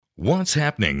What's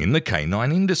happening in the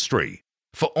canine industry?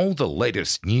 For all the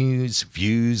latest news,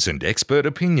 views, and expert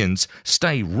opinions,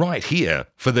 stay right here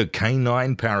for the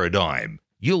Canine Paradigm.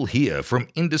 You'll hear from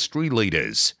industry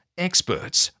leaders,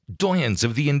 experts, doyens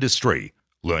of the industry,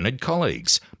 learned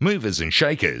colleagues, movers and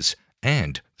shakers,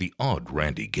 and the odd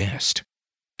randy guest.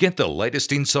 Get the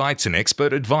latest insights and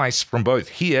expert advice from both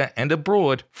here and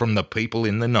abroad from the people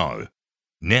in the know.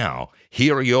 Now,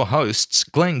 here are your hosts,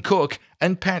 Glenn Cook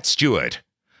and Pat Stewart.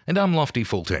 And I'm Lofty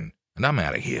Fulton, and I'm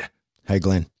out of here. Hey,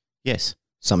 Glenn. Yes.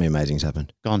 Something amazing's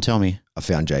happened. Go on, tell me. I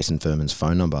found Jason Furman's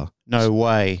phone number. No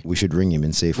way. We should ring him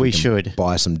and see if we can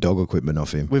buy some dog equipment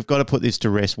off him. We've got to put this to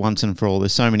rest once and for all.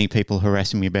 There's so many people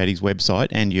harassing me about his website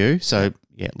and you. So,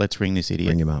 yeah, let's ring this idiot.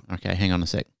 Ring him up. Okay, hang on a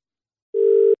sec.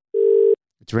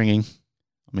 It's ringing.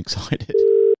 I'm excited.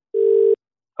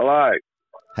 Hello.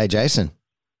 Hey, Jason.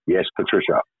 Yes,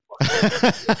 Patricia.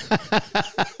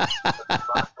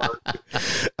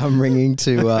 I'm ringing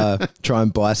to try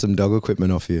and buy some dog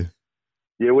equipment off you.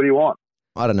 Yeah, what do you want?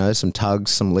 I don't know, some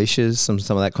tugs, some leashes, some of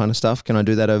that kind of stuff. Can I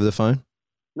do that over the phone?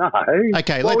 No.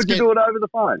 Okay, why would you do it over the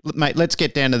phone? Mate, let's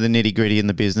get down to the nitty-gritty in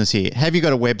the business here. Have you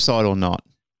got a website or not?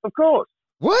 Of course.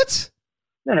 What?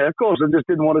 Yeah, of course. I just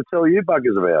didn't want to tell you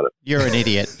buggers about it. You're an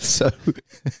idiot. So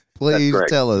please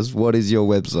tell us, what is your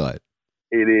website?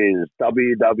 It is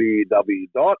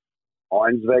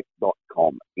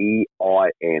www.einzweck.com.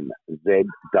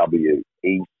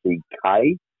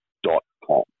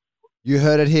 EINZWECK.com. You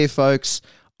heard it here, folks.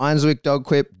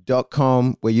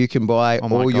 einzweckdogquip.com, where you can buy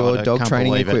all your dog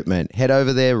training equipment. Head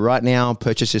over there right now.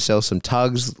 Purchase yourself some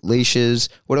tugs, leashes.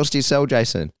 What else do you sell,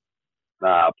 Jason?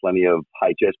 Plenty of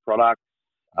HS products,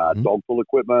 dog pull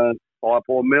equipment, fire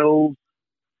paw mills,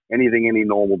 anything any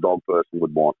normal dog person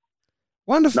would want.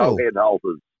 Wonderful. No head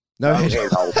halters. No head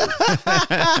halters.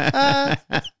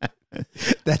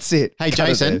 That's it. Hey,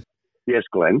 Jason. Yes,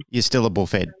 Glenn. You're still a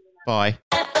bullfed. Bye.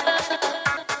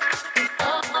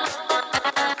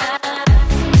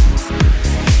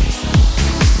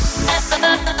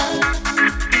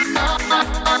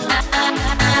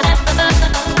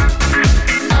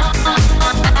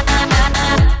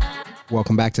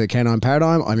 Welcome back to the Canine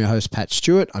Paradigm. I'm your host, Pat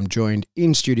Stewart. I'm joined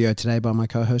in studio today by my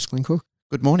co-host, Glenn Cook.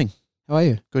 Good morning. How are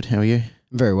you? Good. How are you?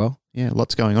 Very well. Yeah,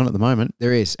 lots going on at the moment.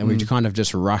 There is, and we've kind of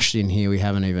just rushed in here. We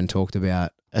haven't even talked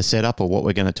about a setup or what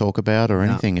we're going to talk about or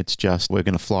anything. It's just we're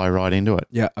going to fly right into it.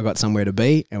 Yeah, I got somewhere to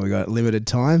be, and we got limited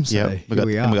time, so here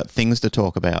we are. And we got things to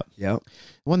talk about. Yeah.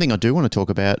 One thing I do want to talk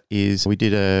about is we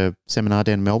did a seminar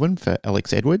down in Melbourne for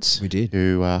Alex Edwards. We did.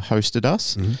 Who hosted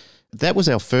us. Mm-hmm. That was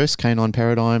our first Canine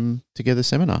Paradigm Together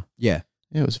seminar. Yeah.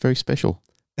 Yeah, it was very special.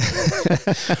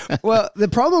 Well, the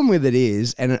problem with it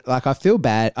is, and I feel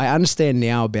bad. I understand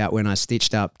now about when I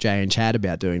stitched up Jay and Chad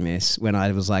about doing this, when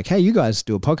I was like, hey, you guys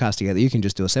do a podcast together. You can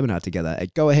just do a seminar together.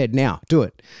 Go ahead now. Do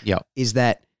it. Yeah. Is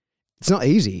that it's not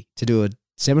easy to do a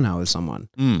seminar with someone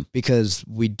because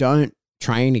we don't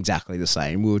train exactly the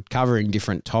same. We were covering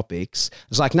different topics.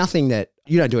 It's like nothing that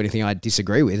you don't do anything I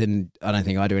disagree with, and I don't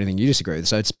think I do anything you disagree with.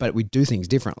 So but we do things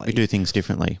differently. We do things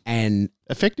differently. And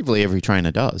effectively every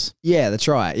trainer does. Yeah, that's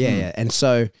right. Yeah, yeah. And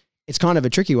so it's kind of a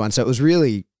tricky one. So it was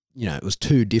really, it was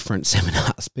two different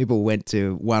seminars. People went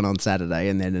to one on Saturday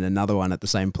and then another one at the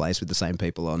same place with the same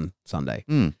people on Sunday.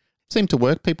 Seemed to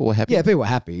work. People were happy. Yeah, people were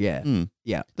happy. Yeah.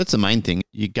 Yeah. That's the main thing.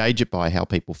 You gauge it by how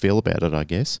people feel about it, I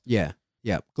guess. Yeah.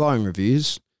 Yeah. Glowing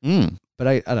reviews. But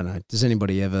I don't know. Does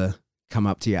anybody ever come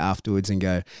up to you afterwards and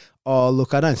go, oh,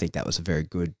 look, I don't think that was a very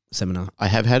good seminar? I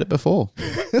have had it before.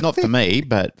 Not for me,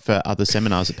 but for other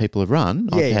seminars that people have run.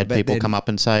 I've had people come up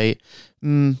and say,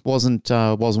 wasn't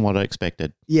what I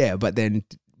expected. Yeah, but then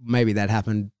maybe that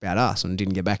happened about us and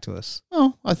didn't get back to us.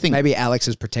 Oh, I think maybe Alex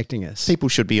is protecting us. People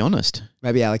should be honest.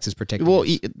 Maybe Alex is protecting us. Well,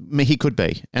 he could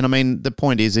be. And I mean, the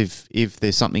point is if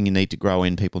there's something you need to grow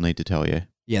in, people need to tell you.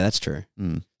 Yeah, that's true.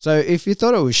 So if you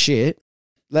thought it was shit,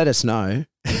 let us know.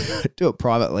 Do it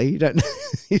privately. You don't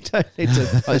need to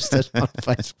post it on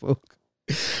Facebook.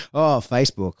 Oh,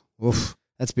 Facebook. Oof.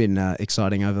 That's been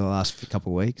exciting over the last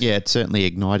couple of weeks. Yeah, it's certainly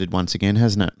ignited once again,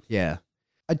 hasn't it? Yeah.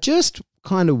 I just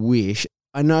kind of wish,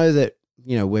 I know that,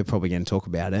 we're probably going to talk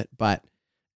about it,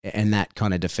 and that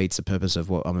kind of defeats the purpose of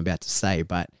what I'm about to say,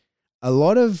 but a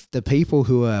lot of the people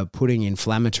who are putting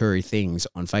inflammatory things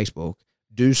on Facebook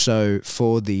do so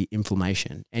for the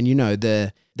inflammation. And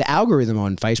the algorithm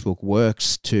on Facebook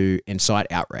works to incite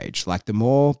outrage. Like the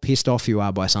more pissed off you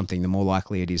are by something, the more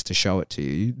likely it is to show it to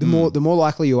you. The more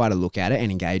likely you are to look at it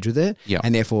and engage with it. Yeah.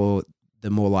 And therefore the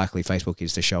more likely Facebook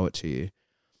is to show it to you.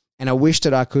 And I wish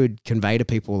that I could convey to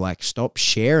people, like, stop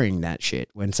sharing that shit.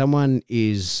 When someone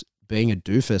is being a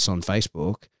doofus on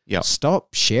Facebook,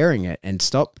 stop sharing it and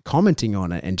stop commenting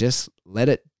on it and just let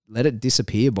it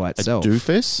disappear by itself. A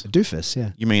doofus? A doofus,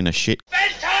 yeah. You mean a shit?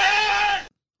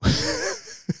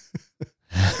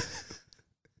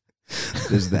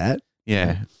 There's that.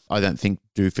 Yeah. I don't think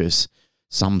doofus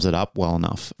sums it up well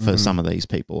enough for some of these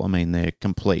people. I mean, they're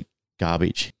complete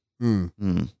garbage.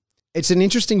 It's an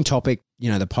interesting topic,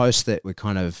 the post that we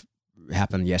kind of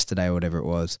happened yesterday or whatever it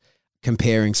was,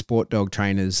 comparing sport dog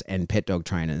trainers and pet dog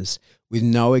trainers with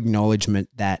no acknowledgement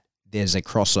that there's a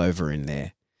crossover in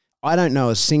there. I don't know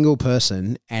a single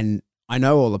person, and I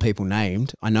know all the people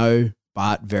named. I know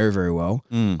Bart very, very well.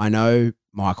 I know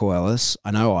Michael Ellis.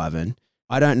 I know Ivan.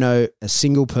 I don't know a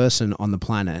single person on the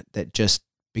planet that just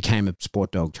became a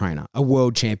sport dog trainer, a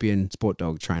world champion sport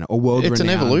dog trainer, or world renowned. It's an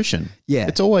evolution. Yeah.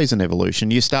 It's always an evolution.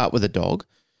 You start with a dog.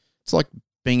 It's like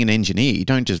being an engineer. You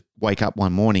don't just wake up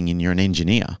one morning and you're an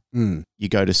engineer. You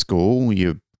go to school,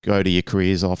 you go to your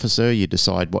careers officer, you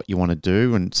decide what you want to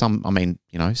do. And some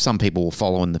people will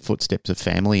follow in the footsteps of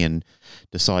family and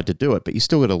decide to do it, but you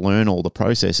still got to learn all the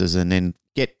processes and then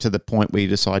get to the point where you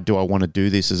decide, do I want to do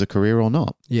this as a career or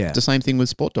not? Yeah. It's the same thing with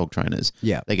sport dog trainers.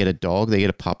 Yeah. They get a dog, they get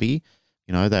a puppy,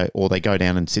 they go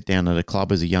down and sit down at a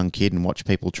club as a young kid and watch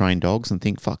people train dogs and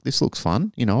think, fuck, this looks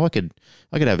fun. I could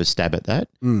have a stab at that.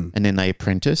 And then they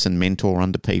apprentice and mentor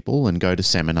under people and go to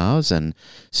seminars and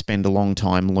spend a long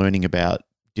time learning about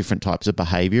different types of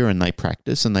behavior, and they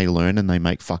practice and they learn and they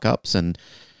make fuck ups and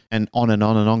on and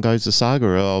on and on goes the saga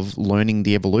of learning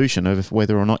the evolution of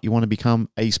whether or not you want to become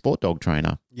a sport dog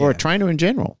trainer or a trainer in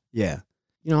general. Yeah.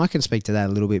 I can speak to that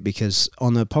a little bit because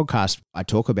on the podcast, I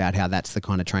talk about how that's the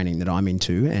kind of training that I'm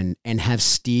into and have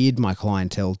steered my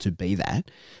clientele to be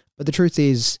that. But the truth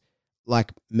is,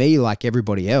 like me, like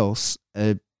everybody else,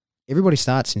 everybody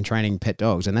starts in training pet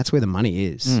dogs, and that's where the money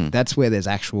is. That's where there's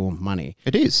actual money.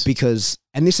 It is. Because,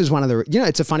 and this is one of the,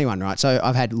 it's a funny one, right? So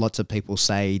I've had lots of people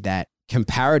say that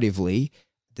comparatively,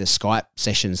 the Skype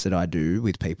sessions that I do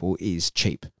with people is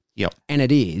cheap. Yep. And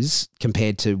it is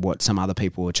compared to what some other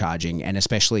people are charging. And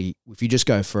especially if you just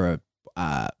go for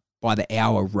by the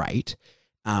hour rate,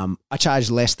 I charge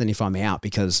less than if I'm out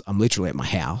because I'm literally at my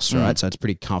house, right? So it's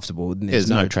pretty comfortable. There's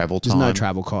no travel time. There's no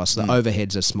travel costs. The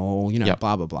overheads are small,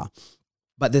 blah, blah, blah.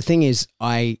 But the thing is,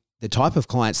 the type of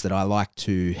clients that I like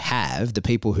to have, the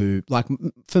people who, like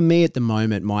for me at the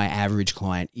moment, my average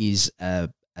client is a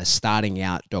starting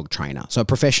out dog trainer. So a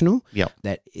professional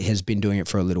that has been doing it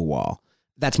for a little while.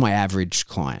 That's my average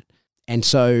client. And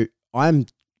so I'm,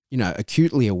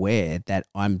 acutely aware that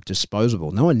I'm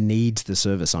disposable. No one needs the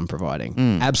service I'm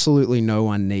providing. Absolutely no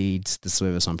one needs the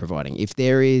service I'm providing. If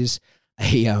there is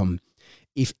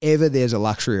if ever there's a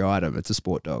luxury item, it's a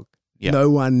sport dog. Yep. No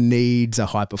one needs a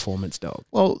high performance dog.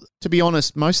 Well, to be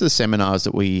honest, most of the seminars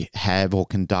that we have or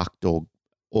conduct or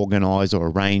organise or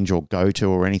arrange or go to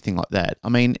or anything like that, I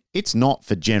mean, it's not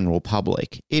for general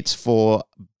public. It's for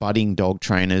budding dog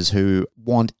trainers who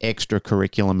want extra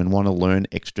curriculum and want to learn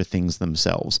extra things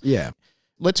themselves. Yeah.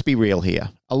 Let's be real here.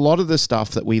 A lot of the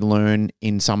stuff that we learn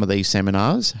in some of these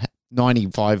seminars,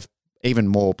 95, even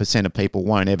more % of people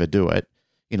won't ever do it.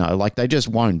 They just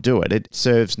won't do it. It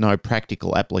serves no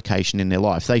practical application in their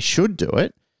life. They should do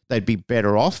it. They'd be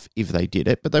better off if they did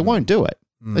it, but they won't do it.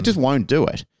 They just won't do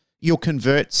it. You'll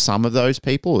convert some of those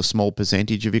people, a small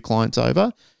percentage of your clients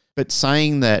over, but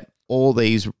saying that all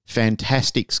these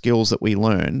fantastic skills that we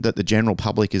learn, that the general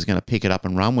public is going to pick it up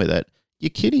and run with it, you're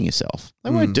kidding yourself.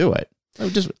 They won't do it.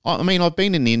 I've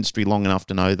been in the industry long enough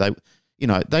to know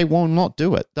they will not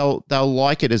do it. They'll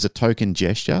like it as a token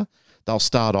gesture. They'll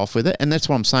start off with it, and that's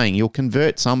what I'm saying. You'll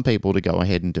convert some people to go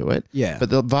ahead and do it,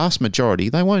 but the vast majority,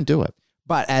 they won't do it.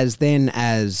 But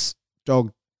as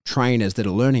dog trainers that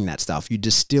are learning that stuff, you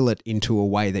distill it into a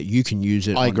way that you can use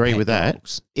it. I agree with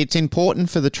dogs. that. It's important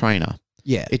for the trainer.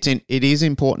 Yeah. It is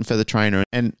important for the trainer.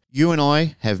 And you and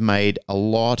I have made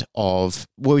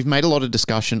we've made a lot of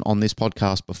discussion on this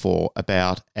podcast before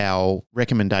about our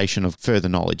recommendation of further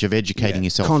knowledge, of educating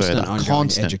yourself further.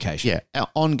 Constant education. Yeah. Our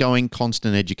ongoing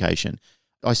constant education.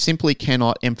 I simply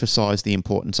cannot emphasize the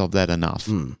importance of that enough.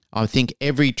 I think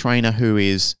every trainer who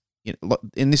is,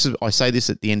 and I say this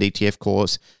at the NDTF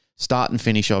course, start and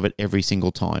finish of it every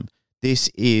single time. This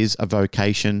is a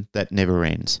vocation that never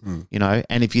ends,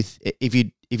 and if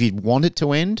you want it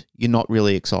to end, you're not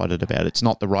really excited about it. It's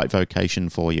not the right vocation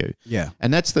for you. Yeah.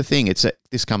 And that's the thing.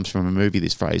 This comes from a movie,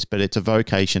 this phrase, but it's a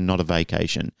vocation, not a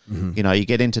vacation. You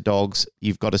get into dogs,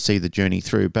 you've got to see the journey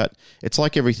through, but it's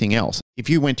like everything else. If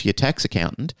you went to your tax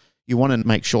accountant, you want to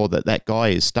make sure that guy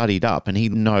is studied up and he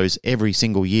knows every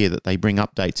single year that they bring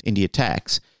updates into your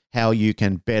tax, how you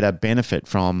can better benefit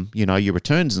from, your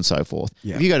returns and so forth.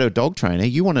 Yeah. If you go to a dog trainer,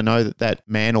 you want to know that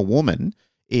man or woman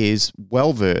is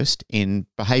well versed in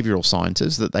behavioral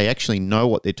sciences, that they actually know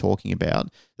what they're talking about,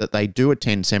 that they do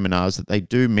attend seminars, that they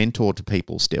do mentor to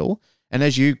people still. And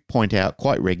as you point out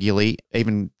quite regularly,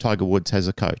 even Tiger Woods has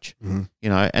a coach, you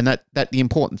know, and that the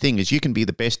important thing is you can be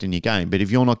the best in your game, but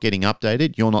if you're not getting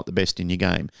updated, you're not the best in your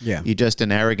game. Yeah. You're just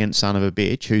an arrogant son of a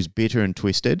bitch who's bitter and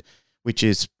twisted, which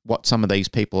is what some of these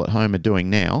people at home are doing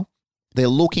now. They're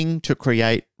looking to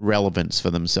create relevance for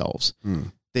themselves.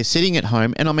 They're sitting at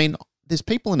home, and I mean, there's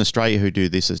people in Australia who do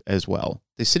this as well.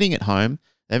 They're sitting at home.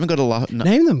 They haven't got a lot.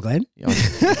 Name them, Glenn.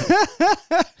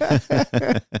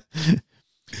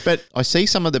 But I see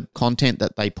some of the content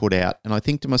that they put out, and I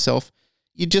think to myself,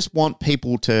 you just want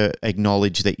people to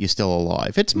acknowledge that you're still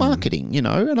alive. It's marketing, you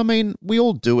know, and I mean, we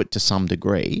all do it to some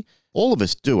degree. All of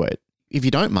us do it. If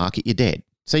you don't market, you're dead.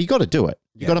 So you got to do it.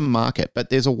 You got to market, but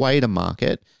there's a way to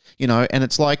market, you know, and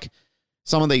it's like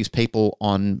some of these people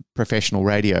on professional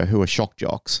radio who are shock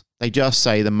jocks. They just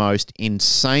say the most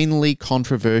insanely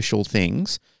controversial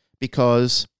things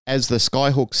because, as the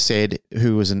Skyhooks said,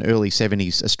 who was an early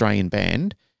 70s Australian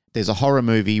band, there's a horror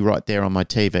movie right there on my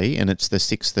TV and it's the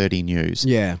 6:30 news.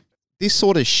 Yeah. This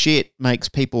sort of shit makes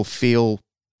people feel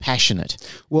passionate.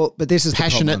 Well, but this is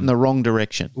passionate in the wrong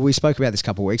direction. We spoke about this a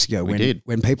couple of weeks ago. We did.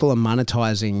 When people are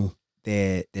monetizing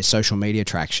their social media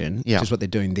traction, which is what they're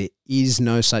doing, there is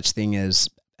no such thing as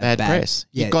bad press.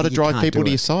 You've got to drive people to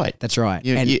your site. That's right.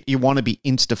 You want to be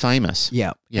Insta-famous.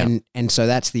 Yeah. And so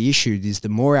that's the issue, is the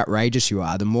more outrageous you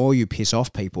are, the more you piss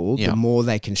off people, the more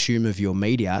they consume of your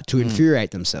media to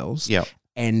infuriate themselves. Yeah.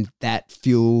 And that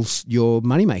fuels your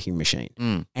money-making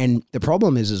machine. And the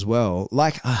problem is as well,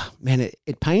 like, man,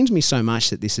 it pains me so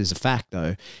much that this is a fact,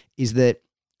 though, is that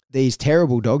these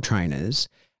terrible dog trainers,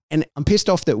 and I'm pissed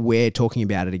off that we're talking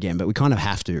about it again, but we kind of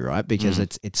have to, right? Because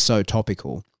it's so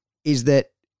topical, is that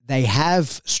they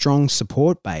have strong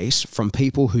support base from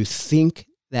people who think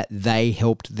that they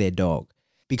helped their dog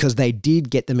because they did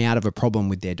get them out of a problem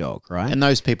with their dog, right? And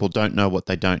those people don't know what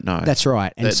they don't know. That's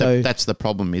right. And so that's the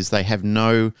problem, is they have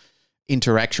no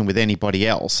interaction with anybody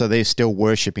else, so they're still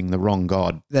worshipping the wrong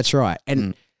god. That's right.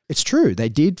 And it's true. They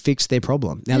did fix their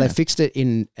problem. Now, they fixed it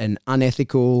in an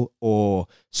unethical or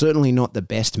certainly not the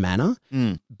best manner,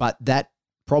 but that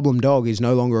problem dog is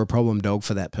no longer a problem dog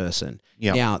for that person.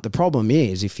 Yep. Now, the problem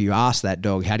is, if you ask that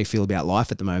dog, how do you feel about life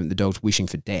at the moment? The dog's wishing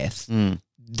for death.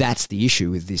 That's the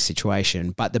issue with this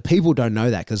situation. But the people don't know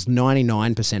that, because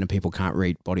 99% of people can't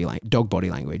read dog body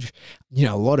language. You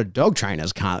know, a lot of dog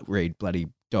trainers can't read bloody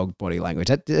dog body language.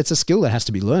 It's a skill that has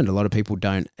to be learned. A lot of people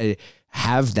don't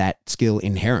have that skill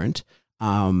inherent.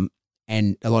 And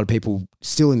a lot of people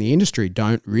still in the industry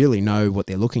don't really know what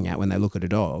they're looking at when they look at a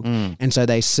dog. And so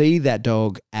they see that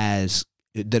dog as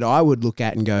that I would look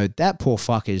at and go, that poor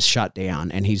fuck is shut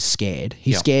down and he's scared.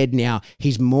 He's scared now.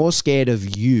 He's more scared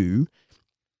of you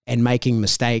and making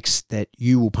mistakes that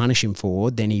you will punish him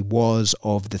for than he was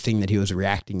of the thing that he was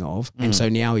reacting of. And so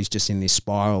now he's just in this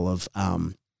spiral of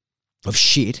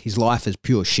shit. His life is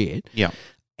pure shit. Yeah.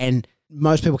 And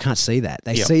most people can't see that.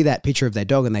 They see that picture of their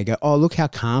dog and they go, oh, look how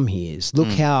calm he is. Look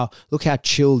how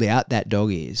chilled out that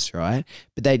dog is, right?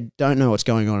 But they don't know what's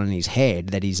going on in his head,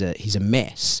 that he's a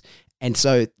mess. And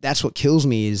so that's what kills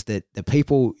me, is that the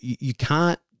people, you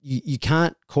can't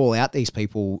call out these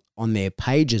people on their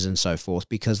pages and so forth,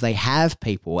 because they have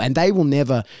people, and they will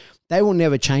never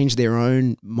change their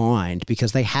own mind,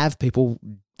 because they have people.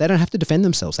 They don't have to defend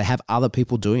themselves. They have other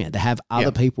people doing it. They have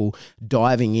other people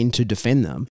diving in to defend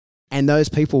them. And those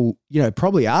people, you know,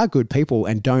 probably are good people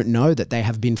and don't know that they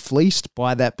have been fleeced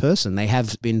by that person. They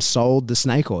have been sold the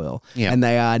snake oil. Yeah. And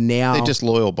they are now... They're just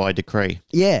loyal by decree.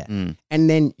 Yeah. And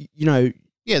then, you know...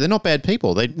 Yeah, they're not bad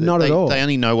people. Not at all. They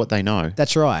only know what they know.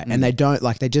 That's right. And they don't...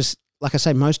 Like I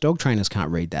say, most dog trainers can't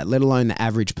read that, let alone the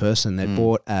average person that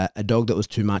bought a dog that was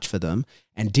too much for them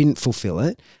and didn't fulfill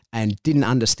it and didn't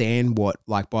understand what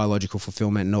like biological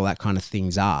fulfillment and all that kind of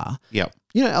things are. Yeah.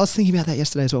 You know, I was thinking about that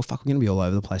yesterday as well. Fuck, we're going to be all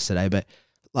over the place today. But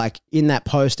like in that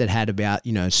post it had about,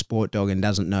 you know, sport dog and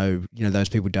doesn't know, you know, those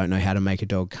people don't know how to make a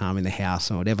dog calm in the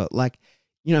house or whatever. Like,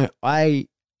 you know,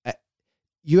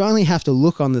 you only have to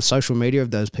look on the social media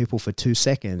of those people for 2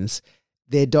 seconds.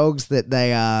 Their dogs that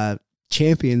they are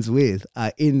champions with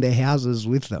are in their houses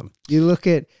with them. You look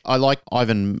at... I like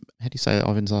Ivan... How do you say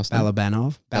Ivan's last name?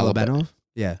 Balabanov.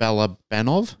 Yeah.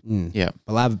 Balabanov? Yeah.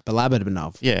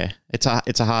 Balabanov. Yeah. It's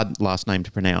a hard last name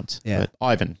to pronounce. Yeah. But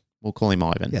Ivan. We'll call him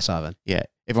Ivan. Yes, Ivan. Yeah.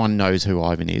 Everyone knows who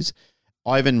Ivan is.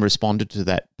 Ivan responded to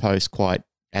that post quite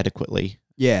adequately.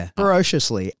 Yeah.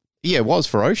 Ferociously. Yeah, it was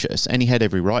ferocious, and he had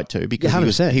every right to,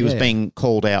 because he was being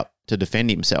called out to defend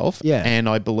himself. Yeah. And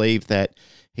I believe that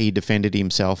he defended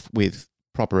himself with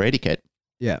proper etiquette.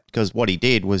 Yeah. Because what he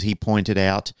did was he pointed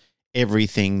out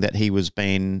everything that he was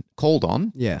being called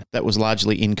on Yeah. that was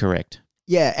largely incorrect.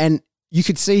 Yeah, and you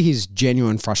could see his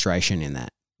genuine frustration in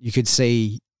that. You could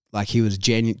see like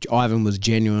Ivan was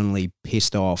genuinely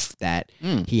pissed off that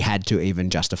he had to even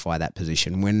justify that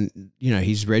position when, you know,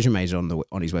 his resume is on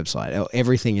his website.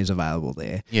 Everything is available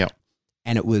there. Yeah.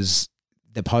 And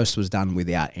the post was done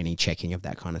without any checking of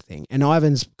that kind of thing. And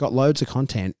Ivan's got loads of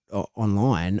content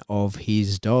online of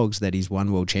his dogs that he's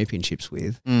won world championships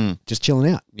with, just chilling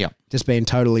out. Yeah. Just being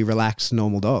totally relaxed,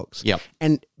 normal dogs. Yeah.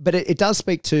 But it does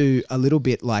speak to a little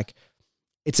bit like,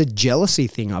 it's a jealousy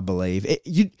thing, I believe.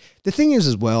 The thing is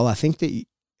as well, I think that,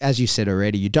 as you said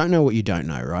already, you don't know what you don't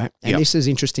know, right? And this is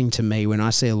interesting to me when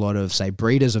I see a lot of, say,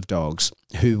 breeders of dogs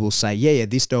who will say, yeah,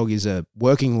 this dog is a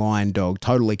working line dog,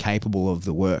 totally capable of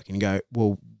the work. And you go,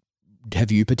 well,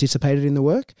 have you participated in the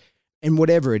work? And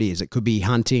whatever it is, it could be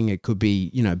hunting, it could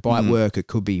be, you know, bite work, it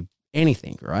could be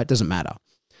anything, right? It doesn't matter.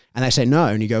 And they say no.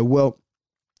 And you go, well,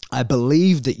 I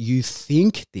believe that you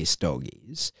think this dog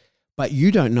is, but you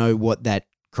don't know what that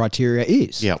criteria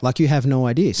is. Yeah. Like you have no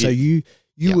idea. So you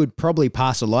would probably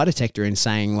pass a lie detector in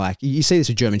saying, like, you see this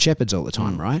with German Shepherds all the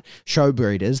time, right? Show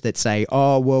breeders that say,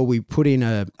 oh, well, we put in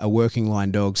a working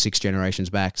line dog 6 generations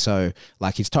back. So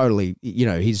like he's totally, you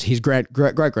know, his great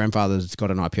grandfather's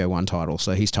got an IPO1 title.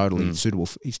 So he's totally suitable.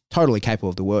 He's totally capable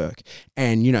of the work.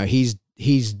 And, you know, he's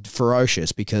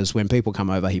ferocious because when people come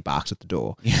over, he barks at the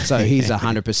door. So he's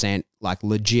 100% like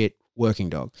legit working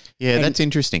dog. Yeah, that's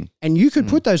interesting. And you could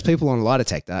put those people on a lie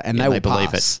detector and they will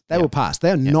believe pass. it. They will pass.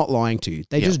 They're not lying to you.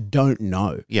 They just don't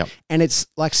know. Yeah. And it's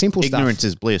like simple stuff. Ignorance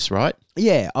is bliss, right?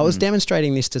 Yeah. I was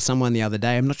demonstrating this to someone the other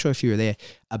day. I'm not sure if you were there,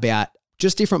 about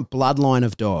just different bloodline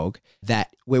of dog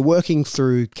that we're working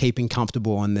through keeping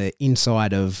comfortable on the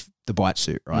inside of the bite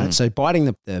suit, right? So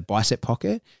biting the bicep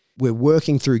pocket, we're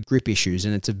working through grip issues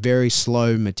and it's a very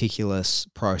slow, meticulous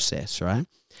process, right?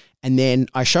 And then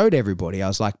I showed everybody, I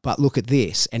was like, but look at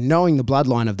this. And knowing the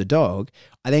bloodline of the dog,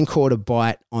 I then caught a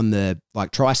bite on the like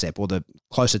tricep or the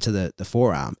closer to the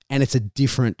forearm. And it's a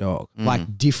different dog,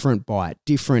 like different bite,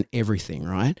 different everything,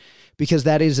 right? Because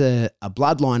that is a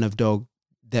bloodline of dog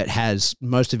that has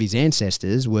most of his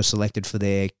ancestors were selected for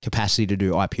their capacity to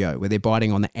do IPO, where they're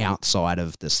biting on the outside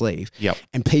of the sleeve. Yep.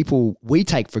 And we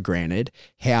take for granted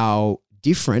how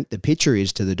different the picture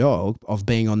is to the dog of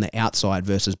being on the outside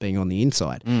versus being on the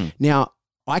inside. Now,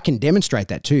 I can demonstrate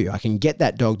that to you. I can get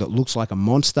that dog that looks like a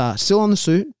monster, still on the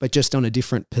suit, but just on a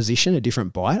different position, a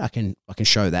different bite. I can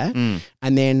show that. And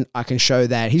then I can show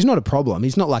that he's not a problem.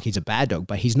 He's not like he's a bad dog,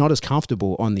 but he's not as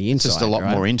comfortable on the inside. Just a lot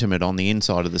more intimate on the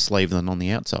inside of the sleeve than on the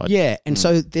outside. Yeah. And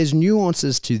so there's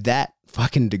nuances to that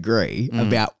fucking degree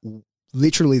about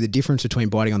literally the difference between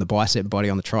biting on the bicep and biting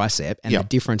on the tricep and the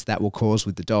difference that will cause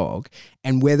with the dog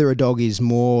and whether a dog is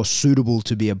more suitable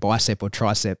to be a bicep or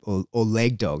tricep or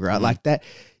leg dog, right? Like that.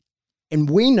 And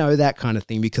we know that kind of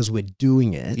thing because we're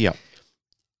doing it. Yeah.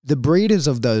 The breeders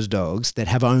of those dogs that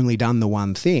have only done the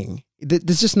one thing,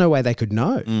 there's just no way they could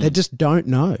know. They just don't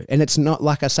know. And it's not,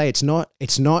 like I say, it's not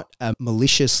a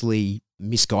maliciously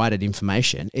misguided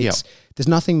information. There's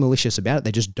nothing malicious about it.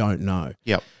 They just don't know.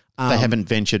 Yep. They haven't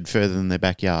ventured further than their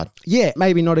backyard. Yeah,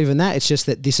 maybe not even that. It's just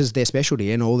that this is their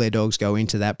specialty and all their dogs go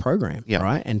into that program,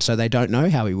 right? And so they don't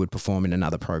know how he would perform in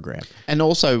another program. And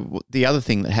also the other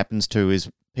thing that happens too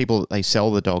is people, they sell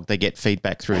the dog, they get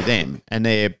feedback through them and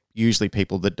they're usually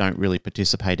people that don't really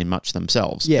participate in much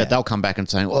themselves. Yeah. But they'll come back and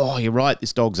say, oh, you're right,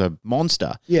 this dog's a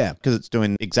monster. Yeah. Because it's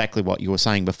doing exactly what you were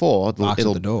saying before.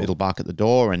 It'll bark at the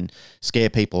door and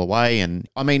scare people away. And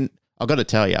I mean, I've got to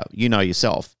tell you, you know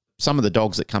yourself, some of the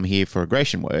dogs that come here for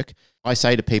aggression work, I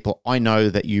say to people, I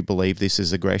know that you believe this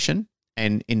is aggression,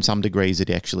 and in some degrees it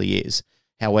actually is.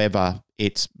 However,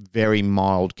 it's very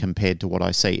mild compared to what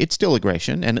I see. It's still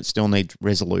aggression and it still needs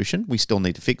resolution. We still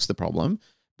need to fix the problem,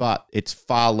 but it's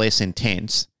far less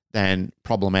intense than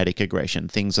problematic aggression,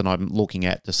 things that I'm looking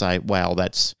at to say, wow,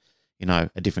 that's, you know,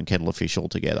 a different kettle of fish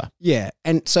altogether. Yeah.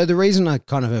 And so the reason I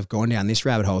kind of have gone down this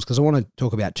rabbit hole is because I want to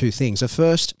talk about two things. The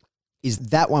first is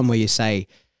that one where you say,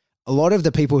 a lot of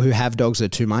the people who have dogs are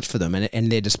too much for them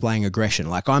and they're displaying aggression.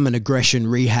 Like, I'm an aggression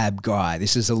rehab guy.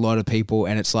 This is a lot of people.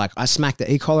 And it's like, I smack the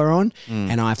e-collar on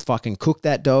and I fucking cook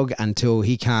that dog until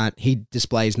he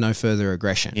displays no further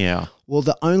aggression. Yeah. Well,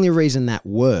 the only reason that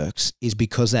works is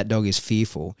because that dog is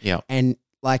fearful. Yeah. And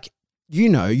like, you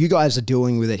know, you guys are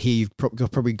dealing with it here. You've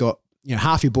probably got, you know,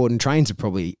 half your board and trains are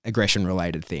probably aggression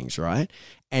related things, right?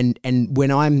 And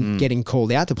when I'm getting called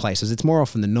out to places, it's more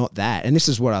often than not that. And this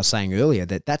is what I was saying earlier,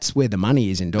 that's where the money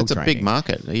is in dog training. It's a big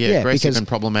market. Yeah, aggressive and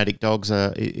problematic dogs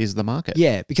is the market.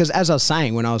 Yeah, because as I was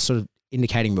saying, when I was sort of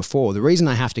indicating before, the reason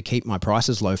I have to keep my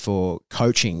prices low for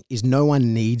coaching is no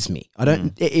one needs me. I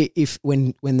don't, if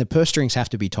when the purse strings have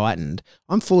to be tightened,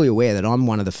 I'm fully aware that I'm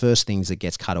one of the first things that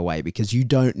gets cut away because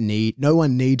no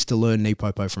one needs to learn knee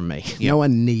popo from me. Yep. No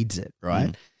one needs it,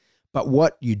 right? But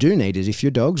what you do need is if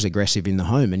your dog's aggressive in the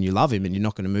home and you love him and you're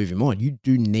not going to move him on, you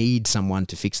do need someone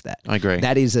to fix that. I agree.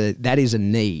 That is a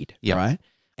need, right?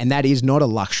 And that is not a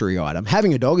luxury item.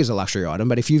 Having a dog is a luxury item,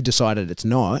 but if you've decided it's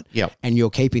not, and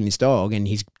you're keeping this dog and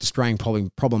he's displaying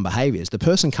problem behaviors, the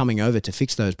person coming over to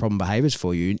fix those problem behaviors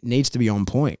for you needs to be on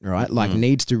point, right? Like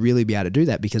needs to really be able to do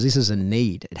that because this is a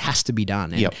need. It has to be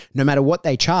done. And no matter what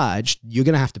they charge, you're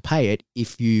going to have to pay it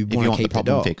if you want to keep the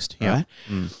problem dog fixed, right?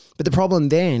 But the problem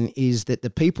then is that the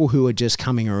people who are just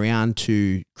coming around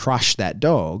to crush that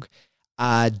dog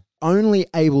are only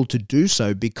able to do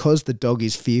so because the dog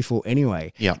is fearful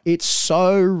anyway. It's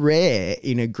so rare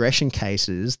in aggression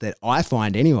cases that I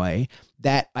find anyway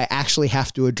that I actually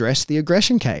have to address the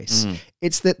aggression case.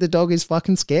 It's that the dog is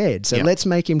fucking scared. So let's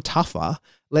make him tougher.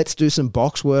 Let's do some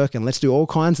box work and let's do all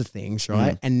kinds of things,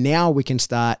 right? And now we can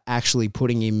start actually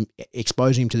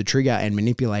exposing him to the trigger and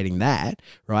manipulating that,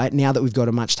 right? Now that we've got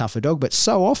a much tougher dog. But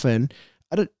so often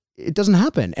it doesn't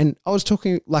happen. And I was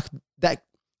talking like that.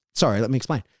 Sorry, let me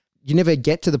explain. You never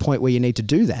get to the point where you need to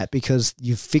do that because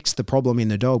you've fixed the problem in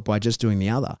the dog by just doing the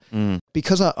other.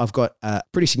 Because I've got a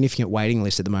pretty significant waiting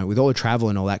list at the moment with all the travel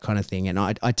and all that kind of thing. And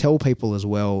I tell people as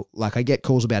well, like I get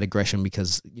calls about aggression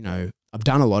because, you know, I've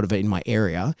done a lot of it in my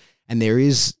area and there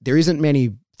isn't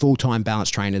many full-time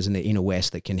balance trainers in the inner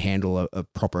west that can handle a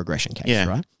proper aggression case,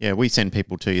 right? Yeah, we send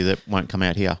people to you that won't come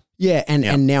out here. Yeah,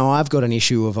 and now I've got an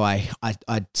issue of I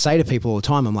say to people all the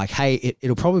time, I'm like, hey,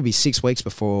 it'll probably be 6 weeks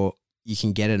before you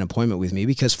can get an appointment with me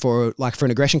because for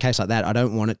an aggression case like that, I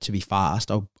don't want it to be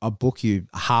fast. I'll book you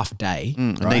a half day.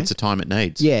 It needs the time it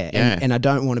needs. Yeah. And I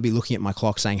don't want to be looking at my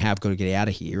clock saying, hey, I've got to get out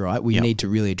of here, right? We need to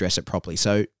really address it properly.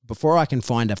 So before I can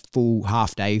find a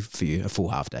half day for you,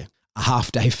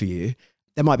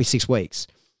 that might be 6 weeks.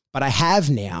 But I have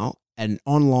now an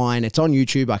online, it's on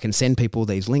YouTube. I can send people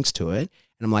these links to it.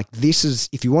 And I'm like,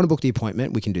 if you want to book the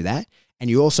appointment, we can do that. And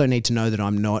you also need to know that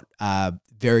I'm not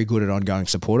very good at ongoing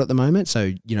support at the moment.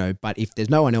 So, you know, but if there's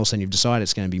no one else and you've decided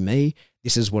it's going to be me,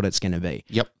 this is what it's going to be.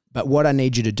 But what I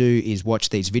need you to do is watch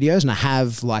these videos. And I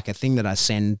have like a thing that I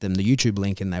send them the YouTube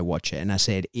link and they watch it. And I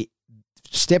said,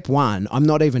 step one, I'm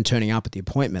not even turning up at the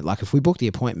appointment. Like if we book the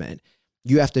appointment,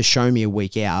 you have to show me a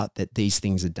week out that these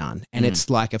things are done. And it's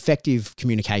like effective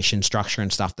communication structure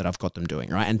and stuff that I've got them doing,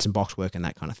 right? And some box work and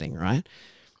that kind of thing, right?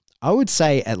 I would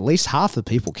say at least half the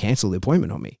people cancel the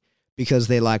appointment on me because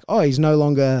they're like, oh, he's no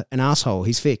longer an asshole.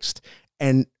 He's fixed.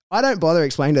 And I don't bother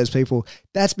explaining to those people,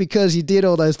 that's because you did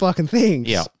all those fucking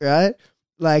things, right?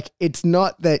 Like, it's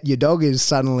not that your dog is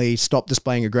suddenly stopped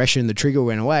displaying aggression, the trigger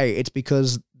went away. It's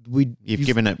because you've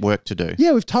given it work to do.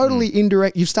 Yeah, we've totally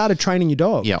you've started training your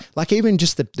dog. Yeah. Like even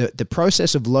just the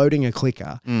process of loading a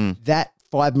clicker, that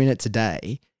 5 minutes a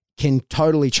day can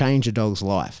totally change a dog's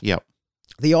life. Yep.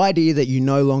 The idea that you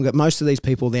no longer, most of these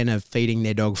people then are feeding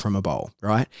their dog from a bowl,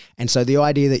 right? And so the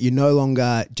idea that you no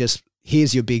longer just,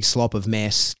 here's your big slop of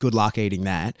mess, good luck eating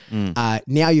that.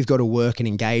 Now you've got to work and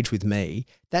engage with me.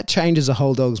 That changes a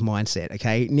whole dog's mindset,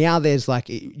 okay? Now there's like,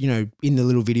 you know, in the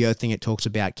little video thing, it talks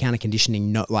about counter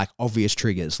conditioning, not like obvious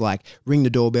triggers, like ring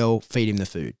the doorbell, feed him the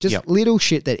food. Just little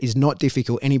shit that is not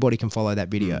difficult. Anybody can follow that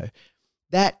video.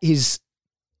 That is,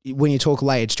 when you talk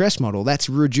layered stress model, that's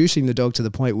reducing the dog to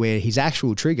the point where his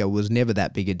actual trigger was never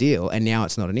that big a deal, and now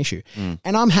it's not an issue.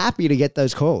 And I'm happy to get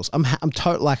those calls. I'm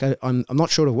not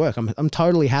short of work. I'm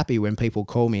totally happy when people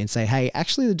call me and say, "Hey,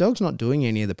 actually, the dog's not doing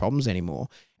any of the problems anymore."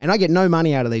 And I get no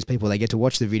money out of these people. They get to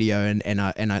watch the video, and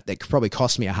that could probably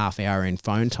cost me a half hour in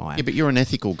phone time. Yeah, but you're an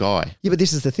ethical guy. Yeah, but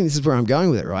this is the thing. This is where I'm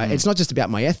going with it, right? It's not just about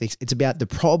my ethics. It's about the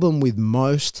problem with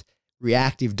most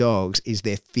reactive dogs is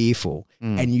they're fearful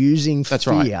and using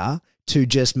fear to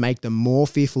just make them more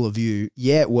fearful of you.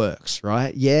 Yeah, it works,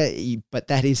 right? Yeah, but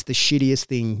that is the shittiest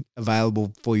thing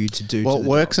available for you to do. Well, it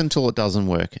works until it doesn't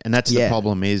work. And that's the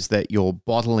problem, is that you're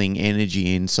bottling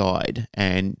energy inside.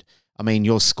 And I mean,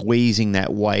 you're squeezing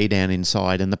that way down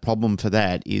inside. And the problem for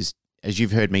that is, as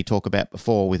you've heard me talk about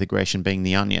before with aggression being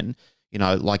the onion, you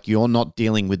know, like you're not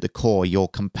dealing with the core, you're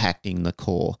compacting the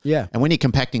core. Yeah. And when you're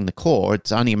compacting the core,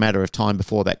 it's only a matter of time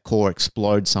before that core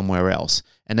explodes somewhere else.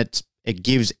 And it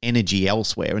gives energy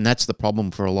elsewhere. And that's the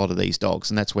problem for a lot of these dogs.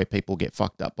 And that's where people get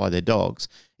fucked up by their dogs,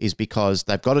 is because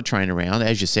they've got to train around.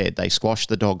 As you said, they squash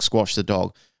the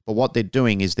dog. But what they're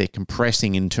doing is they're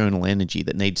compressing internal energy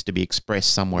that needs to be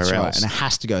expressed somewhere else. Right. And it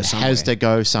has to go somewhere. It has to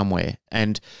go somewhere.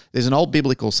 And there's an old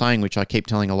biblical saying, which I keep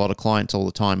telling a lot of clients all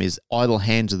the time, is idle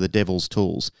hands are the devil's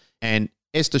tools. And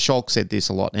Esther Schalk said this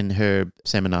a lot in her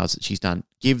seminars that she's done.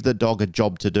 Give the dog a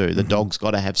job to do. The dog's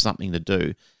got to have something to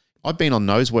do. I've been on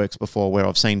Noseworks before where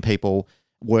I've seen people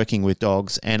working with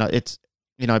dogs, and it's,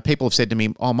 you know, people have said to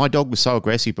me, oh, my dog was so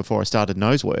aggressive before I started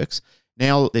Noseworks.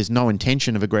 Now there's no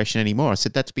intention of aggression anymore. I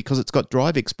said, that's because it's got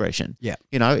drive expression. Yeah.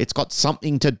 You know, it's got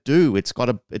something to do. It's got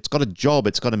a job.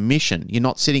 It's got a mission. You're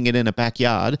not sitting it in a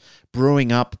backyard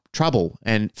brewing up trouble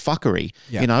and fuckery.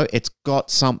 Yeah. You know, it's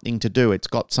got something to do. It's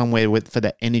got somewhere for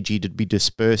that energy to be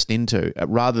dispersed into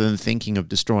rather than thinking of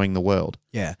destroying the world.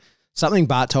 Yeah. Something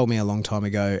Bart told me a long time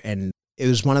ago, and it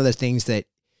was one of the things that,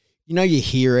 you know, you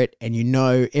hear it and you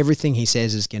know everything he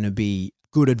says is going to be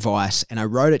good advice, and I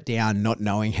wrote it down not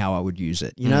knowing how I would use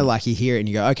it. You know, like you hear it and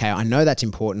you go, okay, I know that's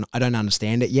important. I don't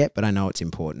understand it yet, but I know it's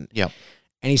important. Yep.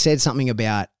 And he said something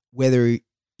about whether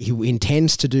he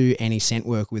intends to do any scent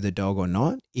work with a dog or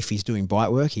not. If he's doing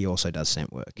bite work, he also does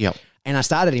scent work. Yep. And I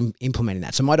started implementing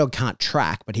that. So my dog can't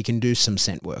track, but he can do some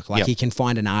scent work. Like he can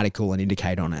find an article and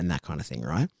indicate on it and that kind of thing,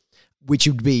 right? Which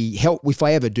would be help if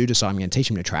I ever do decide I'm going to teach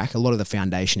him to track. A lot of the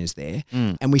foundation is there.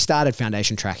 And we started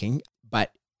foundation tracking,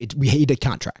 but he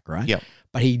can't track, right? Yep.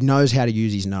 But he knows how to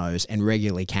use his nose and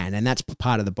regularly can. And that's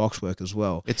part of the box work as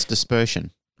well. It's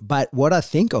dispersion. But what I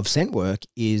think of scent work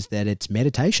is that it's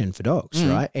meditation for dogs,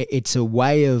 right? It's a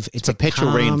way of... It's a perpetual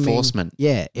calming, reinforcement.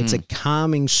 Yeah. It's a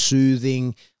calming,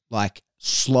 soothing, like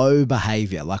slow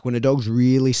behavior. Like when a dog's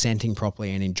really scenting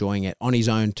properly and enjoying it on his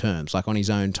own terms, like on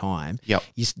his own time, Yep.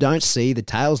 you don't see the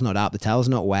tail's not up, the tail's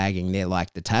not wagging. They're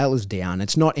like, the tail is down.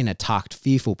 It's not in a tucked,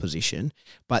 fearful position,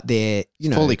 but they're,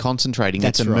 you know... fully concentrating.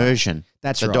 That's It's right. immersion.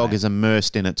 That's the right. dog is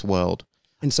immersed in its world.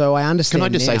 And so I understand. Can I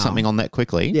just say now- something on that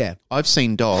quickly? Yeah. I've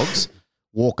seen dogs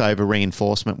walk over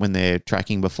reinforcement when they're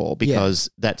tracking before because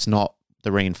that's not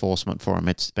the reinforcement for them.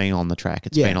 It's been on the track.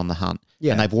 It's Yeah. been on the hunt.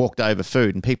 Yeah. And they've walked over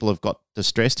food and people have got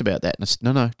distressed about that. And it's,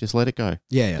 no, just let it go.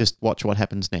 Yeah. Just watch what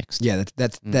happens next. Yeah,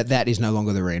 that is no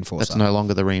longer the reinforcer. That's no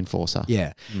longer the reinforcer.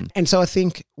 Yeah. And so I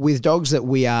think with dogs that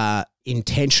we are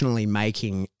intentionally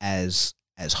making as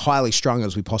highly strung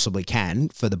as we possibly can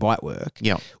for the bite work,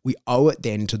 Yeah. we owe it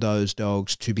then to those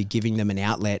dogs to be giving them an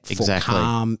outlet for Exactly.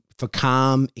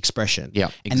 calm expression. Yeah,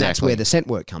 And that's exactly. where the scent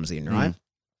work comes in, right?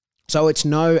 So it's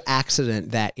no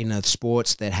accident that in a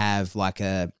sports that have like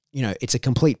a, you know, it's a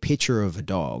complete picture of a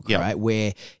dog, Yep. right?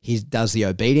 Where he does the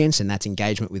obedience and that's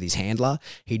engagement with his handler.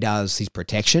 He does his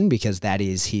protection because that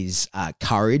is his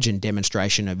courage and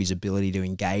demonstration of his ability to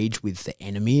engage with the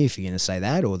enemy, if you're going to say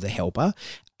that, or the helper.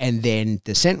 And then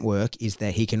the scent work is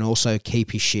that he can also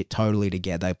keep his shit totally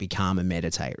together, be calm and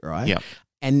meditate, right? Yeah.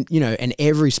 And, you know, and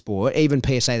every sport, even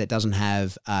PSA that doesn't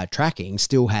have tracking,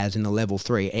 still has in the level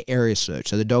 3 area search.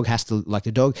 So the dog has to, like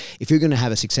the dog, if you're going to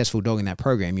have a successful dog in that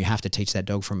program, you have to teach that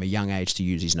dog from a young age to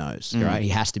use his nose, right? He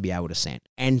has to be able to scent.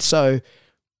 And so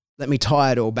let me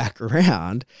tie it all back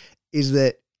around is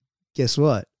that, guess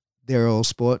what? They're all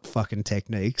sport fucking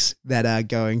techniques that are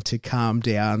going to calm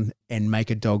down and make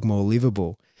a dog more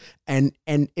livable. And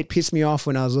it pissed me off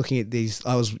when I was looking at these,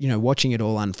 I was, you know, watching it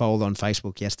all unfold on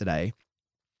Facebook yesterday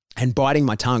and biting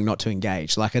my tongue not to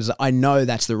engage. Like, as I know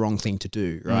that's the wrong thing to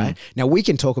do, right? Now we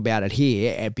can talk about it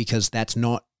here because that's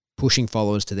not pushing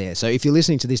followers to there. So if you're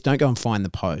listening to this, don't go and find the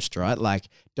post, right? Like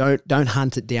don't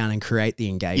hunt it down and create the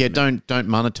engagement. Yeah, don't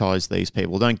monetize these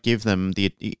people. Don't give them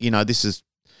the, you know, this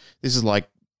is like,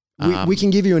 we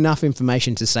can give you enough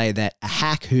information to say that a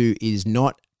hack who is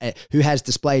not who has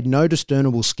displayed no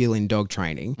discernible skill in dog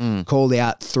training called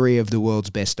out 3 of the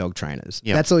world's best dog trainers.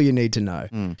 Yep. That's all you need to know,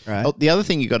 right? Oh, the other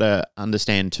thing you got to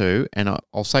understand too, and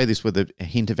I'll say this with a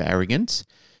hint of arrogance,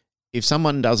 if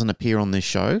someone doesn't appear on this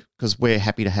show, because we're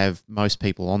happy to have most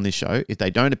people on this show, if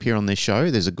they don't appear on this show,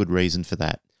 there's a good reason for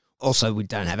that. Also, we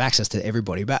don't have access to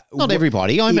everybody, but Not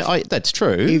everybody. That's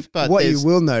true. But what you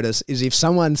will notice is if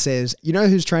someone says, you know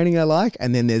whose training I like,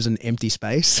 and then there's an empty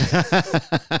space,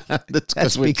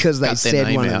 that's because they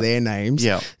said one of their names.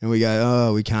 Yeah. And we go,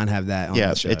 oh, we can't have that on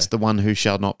the show. It's the one who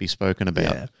shall not be spoken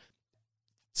about. Yeah.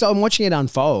 So I'm watching it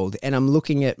unfold and I'm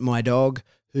looking at my dog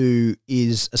who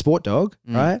is a sport dog,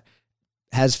 right?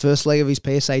 Has first leg of his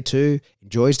PSA 2,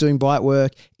 enjoys doing bite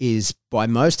work, is by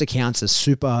most accounts a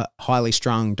super highly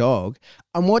strung dog.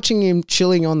 I'm watching him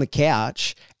chilling on the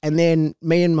couch and then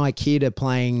me and my kid are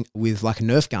playing with like a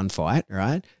Nerf gun fight,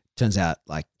 right? Turns out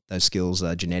like those skills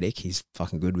are genetic. He's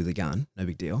fucking good with a gun. No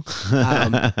big deal.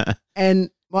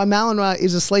 And my Malinois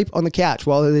is asleep on the couch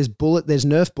while there's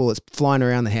Nerf bullets flying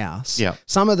around the house. Yeah.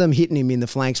 Some of them hitting him in the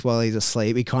flanks while he's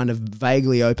asleep. He kind of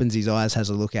vaguely opens his eyes, has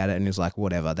a look at it, and is like,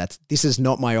 whatever. This is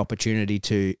not my opportunity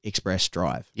to express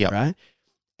drive. Yep. Right.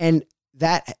 And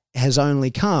that has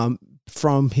only come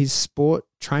from his sport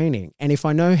training. And if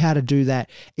I know how to do that,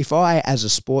 if I, as a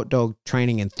sport dog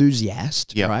training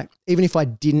enthusiast, Yep. right, even if I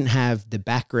didn't have the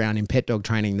background in pet dog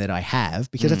training that I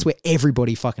have, because that's where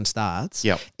everybody fucking starts,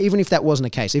 Yep. even if that wasn't the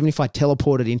case, even if I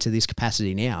teleported into this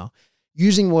capacity now,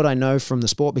 using what I know from the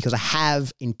sport, because I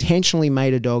have intentionally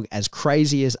made a dog as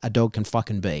crazy as a dog can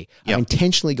fucking be. Yep. I've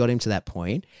intentionally got him to that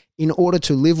point. In order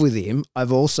to live with him,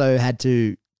 I've also had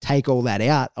to take all that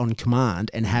out on command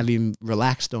and have him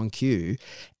relaxed on cue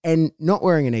and not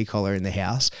wearing an e-collar in the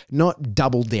house, not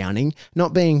double downing,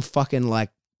 not being fucking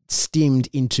like stimmed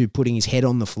into putting his head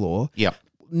on the floor. Yep.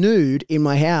 Nude in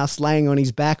my house, laying on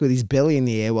his back with his belly in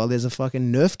the air while there's a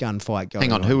fucking Nerf gun fight going on.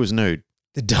 Hang on, who was nude?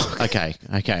 The dog. Okay.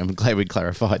 I'm glad we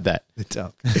clarified that. The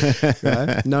dog.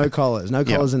 Right? No collars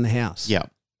in the house. Yeah.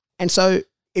 And so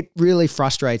it really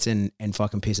frustrates and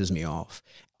fucking pisses me off.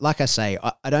 Like I say,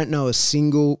 I don't know a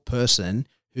single person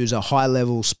who's a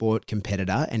high-level sport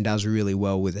competitor and does really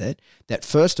well with it that,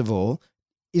 first of all,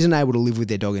 isn't able to live with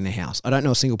their dog in the house. I don't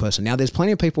know a single person. Now, there's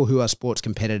plenty of people who are sports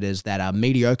competitors that are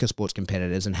mediocre sports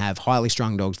competitors and have highly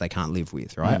strung dogs they can't live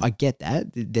with, right? I get that.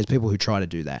 There's people who try to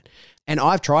do that. And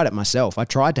I've tried it myself. I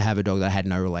tried to have a dog that I had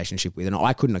no relationship with, and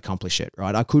I couldn't accomplish it,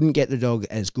 right? I couldn't get the dog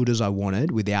as good as I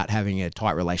wanted without having a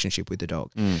tight relationship with the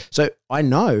dog. So I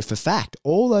know for fact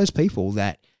all those people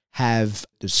that have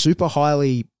the super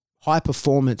high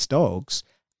performance dogs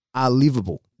are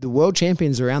livable. The world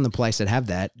champions around the place that have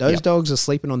that, those dogs are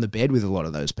sleeping on the bed with a lot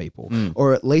of those people,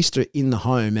 or at least are in the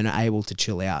home and are able to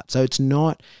chill out. So it's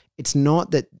not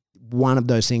that one of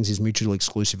those things is mutually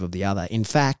exclusive of the other. In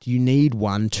fact, you need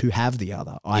one to have the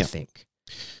other, I think.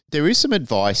 There is some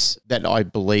advice that I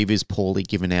believe is poorly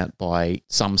given out by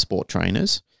some sport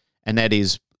trainers, and that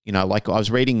is, like I was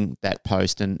reading that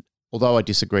post, and although I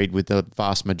disagreed with the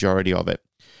vast majority of it,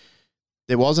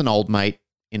 there was an old mate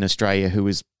in Australia who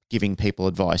was giving people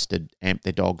advice to amp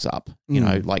their dogs up,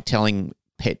 like telling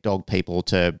pet dog people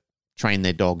to train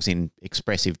their dogs in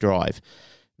expressive drive.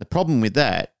 The problem with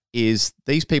that is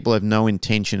these people have no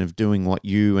intention of doing what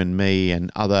you and me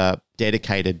and other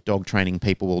dedicated dog training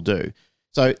people will do.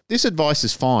 So this advice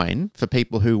is fine for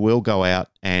people who will go out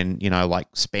and,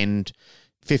 spend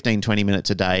 15, 20 minutes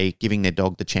a day giving their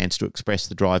dog the chance to express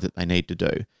the drive that they need to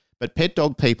do. But pet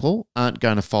dog people aren't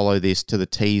going to follow this to the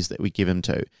T's that we give them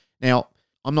to. Now,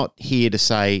 I'm not here to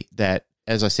say that,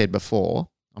 as I said before,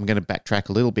 I'm going to backtrack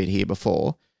a little bit here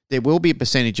before, there will be a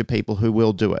percentage of people who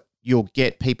will do it. You'll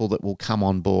get people that will come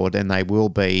on board, and they will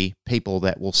be people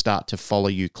that will start to follow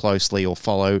you closely or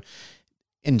follow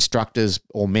instructors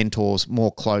or mentors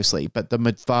more closely. But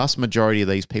the vast majority of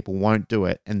these people won't do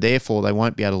it, and therefore they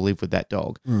won't be able to live with that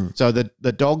dog. So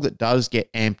the dog that does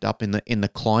get amped up in the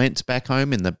client's back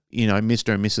home, in the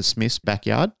Mr. and Mrs. Smith's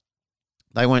backyard,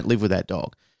 they won't live with that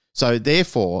dog. So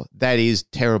therefore, that is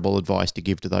terrible advice to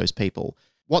give to those people.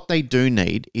 What they do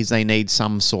need is they need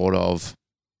some sort of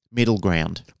middle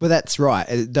ground. Well, that's right.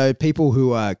 Though people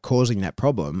who are causing that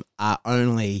problem are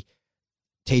only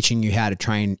teaching you how to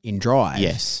train in drive,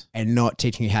 Yes. and not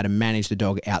teaching you how to manage the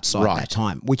dog outside Right. that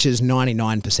time, which is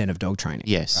 99% of dog training.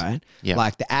 Yes. Right? Yeah.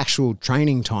 Like the actual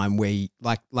training time where you,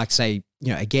 like say,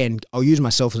 again, I'll use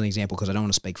myself as an example because I don't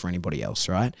want to speak for anybody else,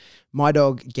 right? My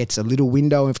dog gets a little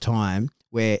window of time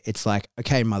where it's like,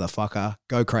 okay, motherfucker,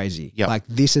 go crazy. Yep. Like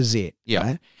this is it. Yep.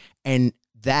 Right? And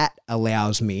that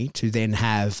allows me to then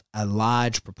have a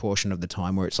large proportion of the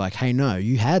time where it's like, hey, no,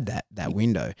 you had that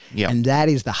window. Yep. And that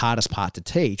is the hardest part to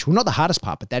teach. Well, not the hardest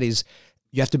part, but that is,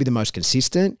 you have to be the most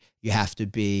consistent. You have to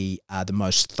be the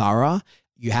most thorough.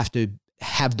 You have to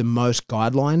have the most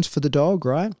guidelines for the dog,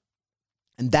 right?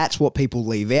 And that's what people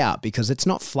leave out because it's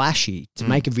not flashy to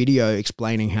make a video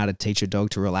explaining how to teach a dog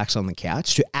to relax on the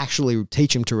couch, to actually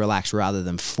teach him to relax rather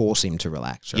than force him to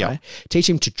relax, right? Yep. Teach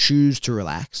him to choose to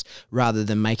relax rather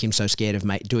than make him so scared of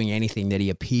doing anything that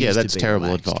he appears to be. Yeah, that's terrible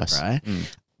relaxed, advice. right?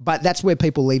 But that's where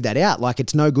people leave that out. Like,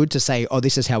 it's no good to say, oh,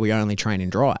 this is how we only train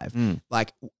in drive.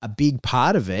 Like, a big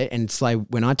part of it, and it's like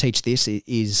when I teach this, it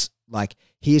is like,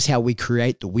 here's how we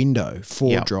create the window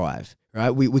for Yep. drive. Right,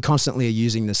 we constantly are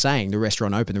using the saying, the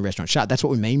restaurant open, the restaurant shut. That's what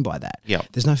we mean by that. Yep.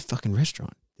 There's no fucking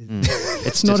restaurant.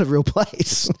 It's not a real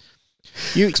place.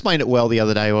 You explained it well the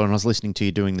other day when I was listening to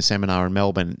you doing the seminar in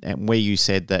Melbourne, and where you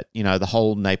said that, the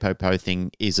whole Napopo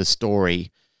thing is a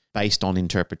story based on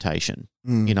interpretation,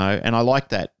 and I like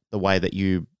that, the way that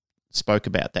you spoke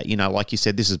about that. Like you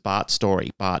said, this is Bart's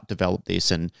story. Bart developed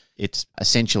this, and it's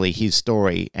essentially his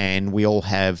story, and we all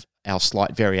have our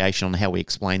slight variation on how we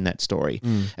explain that story.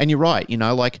 And you're right,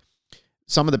 like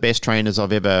some of the best trainers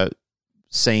I've ever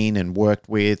seen and worked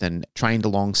with and trained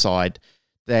alongside,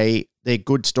 they're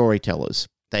good storytellers.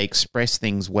 They express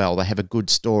things well. They have a good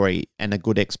story and a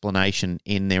good explanation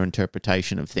in their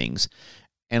interpretation of things.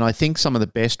 And I think some of the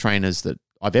best trainers that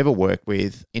I've ever worked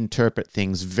with interpret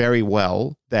things very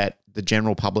well that the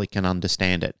general public can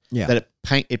understand it. Yeah. That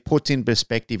it puts in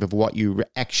perspective of what you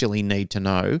actually need to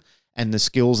know and the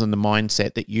skills and the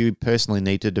mindset that you personally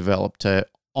need to develop to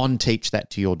on-teach that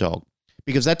to your dog.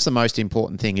 Because that's the most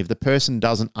important thing. If the person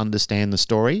doesn't understand the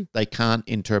story, they can't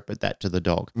interpret that to the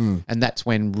dog. And that's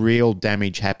when real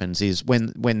damage happens, is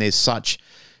when there's such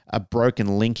a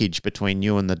broken linkage between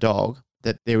you and the dog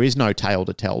that there is no tale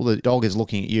to tell. The dog is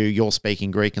looking at you, you're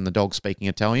speaking Greek and the dog's speaking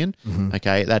Italian.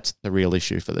 Okay, that's the real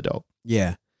issue for the dog.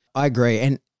 Yeah, I agree.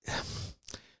 And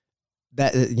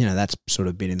that, that's sort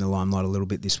of been in the limelight a little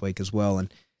bit this week as well.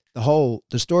 And the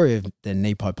story of the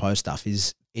NePoPo stuff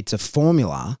is, it's a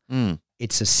formula,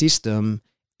 it's a system,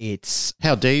 it's...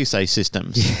 How dare you say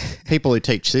systems? People who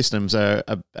teach systems are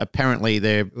apparently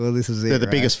they're the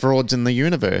biggest frauds in the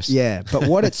universe. Yeah, but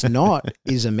what it's not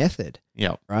is a method.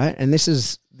 Yeah. Right? And this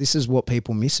is what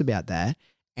people miss about that.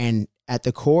 And at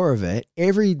the core of it,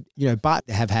 but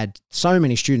have had so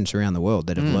many students around the world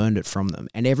that have learned it from them,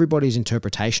 and everybody's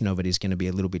interpretation of it is going to be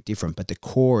a little bit different, but the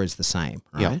core is the same,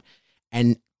 right? Yeah.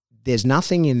 And there's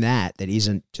nothing in that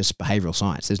isn't just behavioral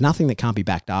science. There's nothing that can't be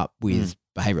backed up with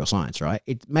behavioral science, right?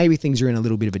 Maybe things are in a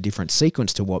little bit of a different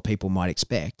sequence to what people might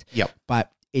expect. Yep.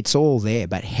 But it's all there.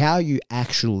 But how you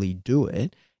actually do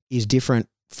it is different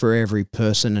for every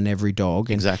person and every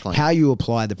dog. And exactly. How you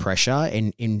apply the pressure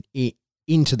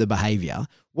into the behavior,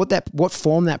 what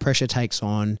form that pressure takes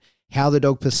on, how the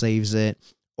dog perceives it,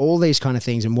 all these kind of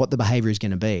things, and what the behavior is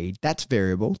going to be, that's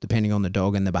variable depending on the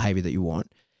dog and the behavior that you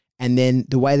want. And then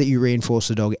the way that you reinforce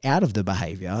the dog out of the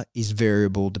behavior is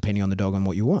variable depending on the dog and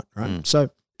what you want, right?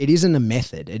 So it isn't a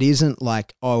method. It isn't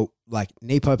like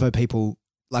NePoPo people,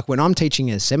 like when I'm teaching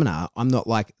a seminar, I'm not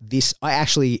like this. I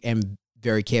actually am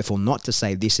very careful not to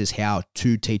say this is how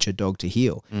to teach a dog to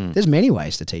heel. There's many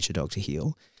ways to teach a dog to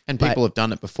heel. And people have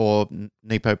done it before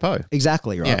NePoPo.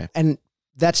 Exactly, right. Yeah. And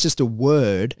that's just a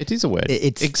word. It is a word.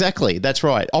 Exactly. That's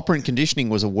right. Operant conditioning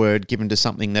was a word given to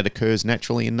something that occurs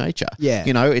naturally in nature. Yeah.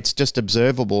 It's just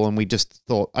observable, and we just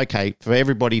thought, okay, for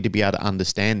everybody to be able to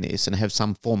understand this and have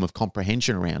some form of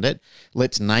comprehension around it,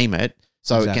 let's name it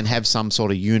so it can have some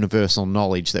sort of universal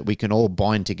knowledge that we can all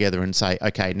bind together and say,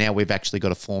 okay, now we've actually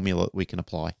got a formula that we can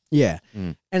apply. Yeah.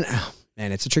 And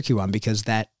it's a tricky one because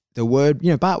the word,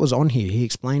 Bart was on here, he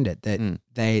explained it, that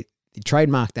they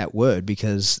trademarked that word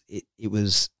because it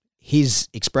was his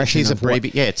expression. It's his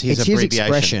abbreviation.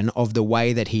 Expression of the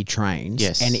way that he trains.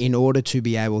 Yes. And in order to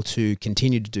be able to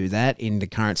continue to do that in the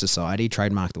current society,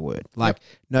 trademark the word.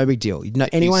 No big deal.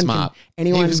 Anyone He's smart.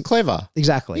 He was clever.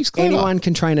 Exactly. He's clever. Anyone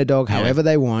can train a dog however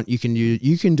they want. You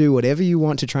can do whatever you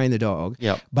want to train the dog.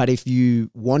 Yep. But if you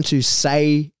want to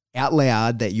say out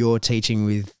loud that you're teaching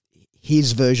with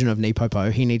his version of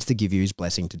NePoPo, he needs to give you his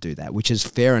blessing to do that, which is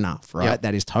fair enough, right? Yep.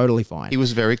 That is totally fine. He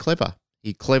was very clever.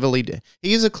 He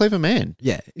is a clever man.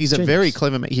 Yeah. He's a very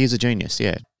clever man. He is a genius,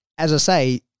 yeah. As I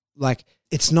say,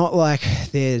 it's not like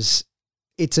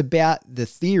it's about the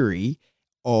theory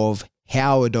of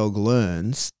how a dog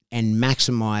learns and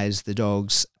maximize the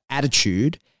dog's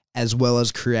attitude as well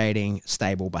as creating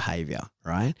stable behavior,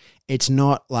 right? It's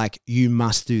not like you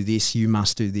must do this, you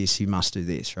must do this, you must do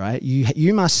this, right?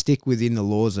 You must stick within the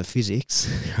laws of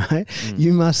physics, right?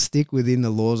 You must stick within the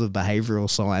laws of behavioral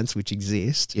science, which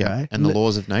exist, right? And the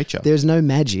laws of nature. There's no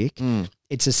magic.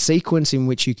 It's a sequence in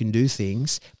which you can do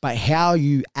things, but how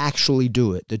you actually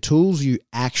do it, the tools you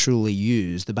actually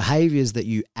use, the behaviors that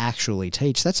you actually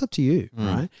teach, that's up to you,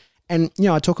 right? And,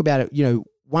 I talk about it,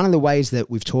 one of the ways that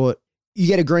we've taught, you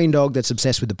get a green dog that's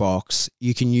obsessed with the box,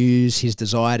 you can use his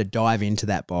desire to dive into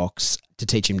that box to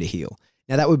teach him to heel.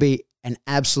 Now, that would be an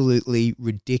absolutely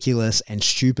ridiculous and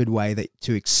stupid way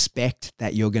to expect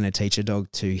that you're going to teach a dog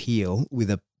to heel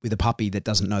with a puppy that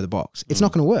doesn't know the box. It's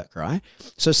not going to work, right?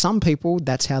 So some people,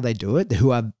 that's how they do it,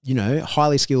 who are,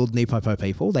 highly skilled NePoPo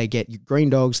people. They get green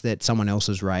dogs that someone else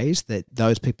has raised, that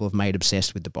those people have made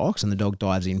obsessed with the box, and the dog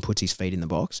dives in, puts his feet in the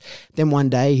box. Then one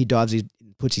day he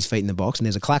puts his feet in the box, and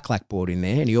there's a clack-clack board in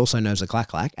there, and he also knows a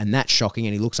clack-clack, and that's shocking,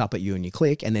 and he looks up at you and you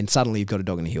click, and then suddenly you've got a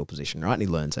dog in a heel position, right? And he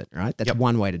learns it, right? That's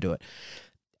one way to do it.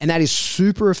 And that is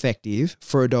super effective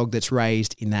for a dog that's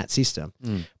raised in that system.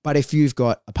 But if you've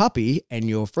got a puppy and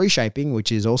you're free shaping,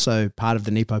 which is also part of the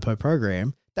NePoPo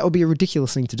program, that would be a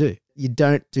ridiculous thing to do. You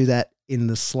don't do that in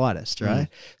the slightest, right?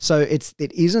 So it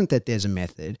isn't that there's a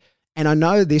method. And I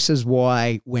know this is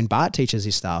why when Bart teaches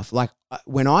his stuff, like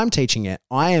when I'm teaching it,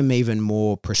 I am even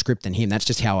more prescript than him. That's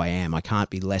just how I am. I can't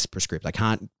be less prescript.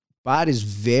 Bart is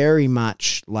very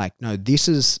much like, no, this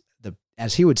is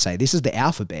as he would say, this is the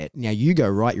alphabet. Now you go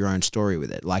write your own story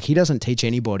with it. Like, he doesn't teach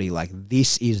anybody like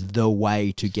this is the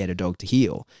way to get a dog to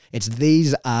heel. It's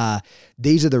these are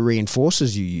the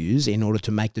reinforcers you use in order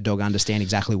to make the dog understand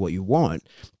exactly what you want.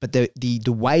 But the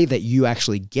way that you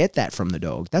actually get that from the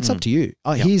dog, that's up to you.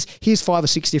 Oh, here's 5 or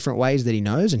 6 different ways that he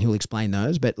knows, and he'll explain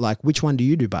those. But like, which one do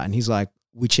you do, Bart? And he's like,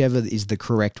 whichever is the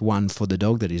correct one for the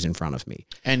dog that is in front of me.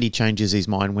 And he changes his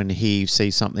mind when he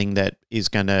sees something that is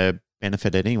going to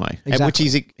benefit it anyway. Exactly.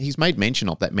 Which he's made mention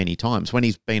of that many times when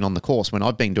he's been on the course, when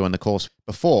I've been doing the course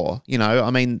before, you know,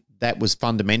 I mean, that was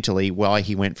fundamentally why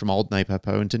he went from old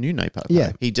Napopo into new Napopo.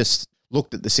 Yeah. He just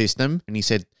looked at the system and he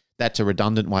said, that's a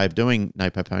redundant way of doing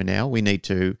Napopo now. We need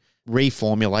to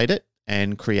reformulate it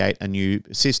and create a new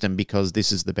system because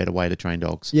this is the better way to train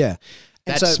dogs. Yeah.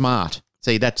 And That's smart.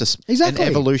 See, that's Exactly. an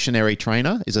evolutionary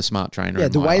trainer is a smart trainer. Yeah,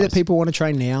 in the my way eyes. that people want to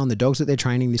train now and the dogs that they're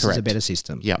training, this is a Correct. better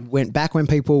system. Yep. Back when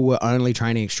people were only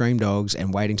training extreme dogs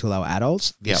and waiting till they were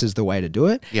adults, this Yep. is the way to do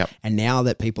it. Yep. And now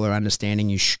that people are understanding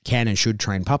you can and should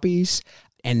train puppies,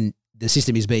 and the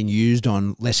system is being used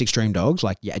on less extreme dogs,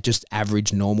 like just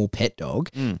average normal pet dog,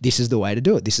 this is the way to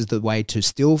do it. This is the way to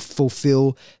still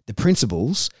fulfill the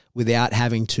principles without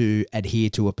having to adhere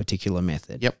to a particular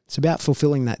method. Yep. It's about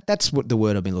fulfilling that. That's what the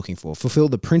word I've been looking for. Fulfill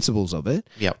the principles of it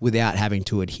Yep. without having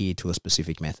to adhere to a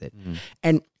specific method.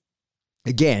 And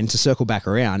again, to circle back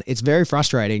around, it's very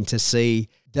frustrating to see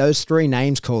those 3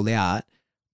 names called out,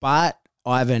 Bart,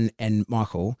 Ivan, and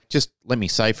Michael. Just let me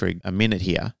say for a minute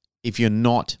here, if you're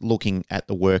not looking at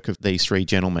the work of these 3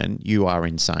 gentlemen, you are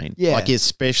insane. Yeah. Like,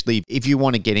 especially if you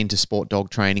want to get into sport dog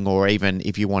training or even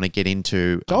if you want to get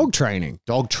into Dog training.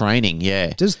 dog training,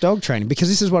 yeah. Just dog training. Because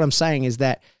this is what I'm saying is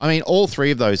that, I mean, all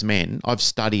 3 of those men, I've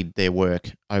studied their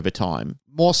work over time,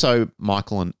 more so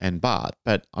Michael and Bart.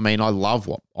 But, I mean, I love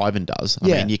what Ivan does. I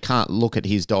mean, you can't look at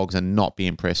his dogs and not be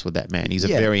impressed with that man. He's a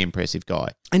very impressive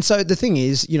guy. and so the thing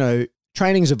is, you know,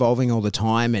 training's evolving all the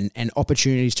time and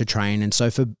opportunities to train. And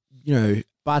so for, you know,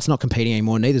 Bart's not competing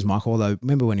anymore, neither's Michael, although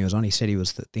remember when he was on, he said he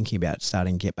was thinking about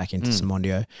starting to get back into some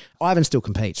Mondio. Ivan still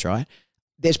competes, right?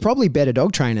 There's probably better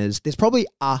dog trainers. There's probably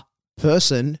a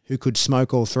person who could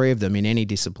smoke all 3 of them in any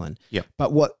discipline. Yep.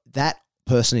 But what that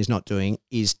person is not doing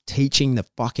is teaching the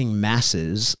fucking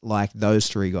masses like those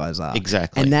 3 guys are.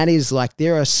 Exactly. And that is like,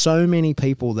 there are so many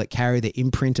people that carry the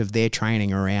imprint of their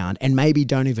training around and maybe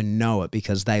don't even know it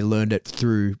because they learned it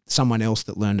through someone else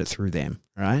that learned it through them,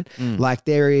 right? Like,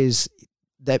 there is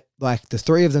that, like, the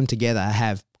 3 of them together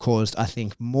have caused, I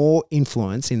think, more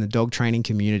influence in the dog training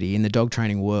community, in the dog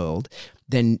training world,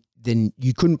 than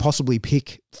you couldn't possibly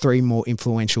pick 3 more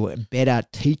influential and better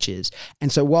teachers.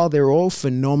 And so while they're all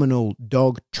phenomenal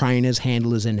dog trainers,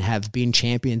 handlers, and have been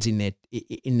champions in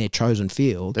their chosen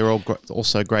field, They're all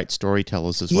also great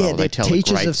storytellers as well. yeah, They they're tell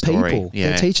teachers a great of story. people. Yeah.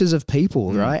 They're teachers of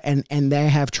people, right? And they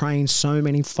have trained so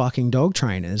many fucking dog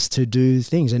trainers to do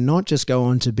things and not just go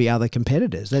on to be other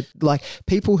competitors. That, like,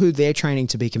 people who they're training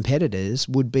to be competitors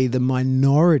would be the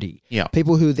minority. Yeah.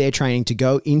 People who they're training to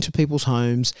go into people's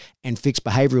homes and fix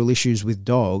behavioral issues with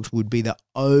dogs would be the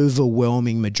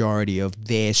overwhelming majority of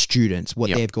their students, what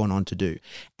Yep. they've gone on to do.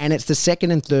 And it's the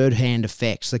second and third hand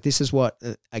effects. Like, this is what,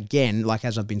 again, like,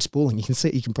 as I've been spooling,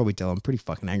 you can probably tell I'm pretty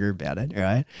fucking angry about it,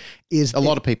 right? Is A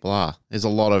lot of people are. There's a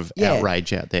lot of Yeah.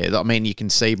 outrage out there. I mean, you can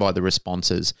see by the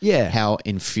responses how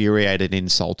infuriated and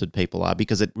insulted people are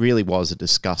because it really was a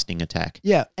disgusting attack.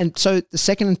 Yeah. And so the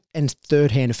second and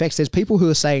third hand effects, there's people who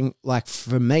are saying, like,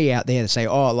 for me out there, to say,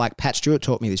 oh, like, Pat Stewart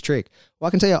taught me this trick. Well,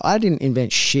 I can tell you, I didn't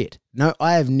invent shit. No,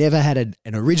 I have never had an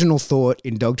original thought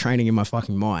in dog training in my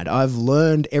fucking mind. I've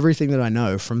learned everything that I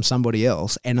know from somebody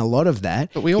else, and a lot of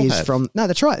that But we all is have. from, no,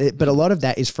 that's right, but a lot of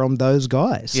that is from those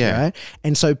guys, Yeah. right?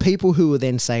 And so people who will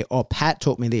then say, oh, Pat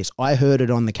taught me this, I heard it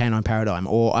on the Canine Paradigm,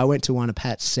 or I went to one of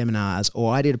Pat's seminars,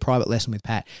 or I did a private lesson with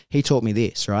Pat, he taught me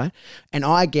this, right? And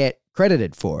I get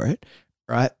credited for it,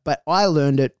 right? But I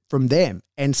learned it from them.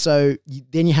 And so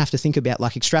then you have to think about,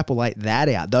 like, extrapolate that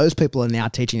out. Those people are now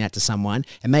teaching that to someone,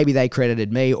 and maybe they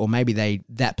credited me, or maybe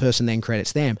that person then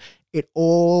credits them. It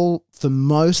all, for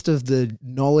most of the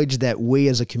knowledge that we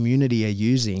as a community are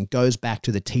using, goes back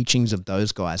to the teachings of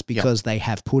those guys, because they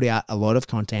have put out a lot of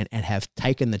content and have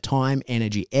taken the time,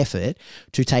 energy, effort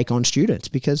to take on students,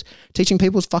 because teaching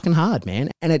people is fucking hard, man.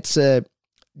 And it's,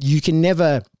 you can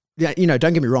never, you know,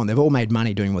 don't get me wrong, they've all made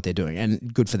money doing what they're doing,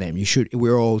 and good for them.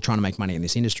 We're all trying to make money in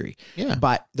this industry. Yeah.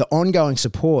 But the ongoing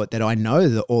support that I know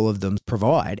that all of them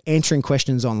provide, answering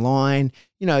questions online,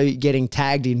 you know, getting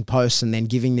tagged in posts and then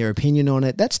giving their opinion on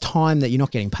it, that's time that you're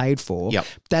not getting paid for. Yep.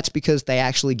 That's because they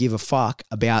actually give a fuck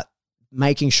about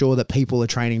making sure that people are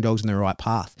training dogs in the right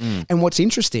path. And what's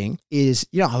interesting is,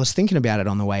 you know, I was thinking about it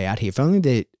on the way out here. If only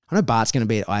I know Bart's going to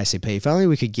be at ISCP. If only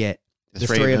we could get the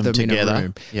three of them in together. a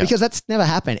room. Yeah. Because that's never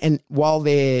happened. And while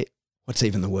they're, what's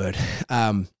even the word?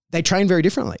 They train very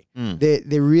differently.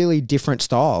 They're really different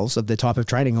styles of the type of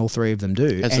training all three of them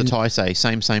do. As the Thai say,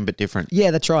 same, but different.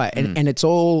 Yeah, that's right. And it's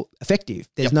all effective.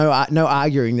 There's no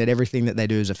arguing that everything that they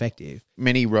do is effective.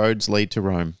 Many roads lead to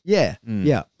Rome. Yeah,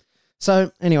 yeah.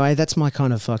 So anyway, that's my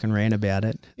kind of fucking rant about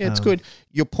it. Yeah, it's good.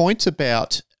 Your points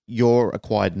about your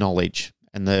acquired knowledge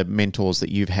and the mentors that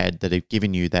you've had that have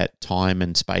given you that time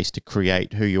and space to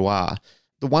create who you are.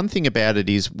 The one thing about it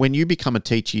is when you become a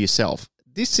teacher yourself,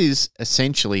 this is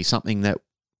essentially something that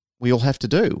we all have to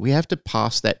do. We have to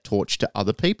pass that torch to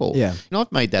other people. Yeah. And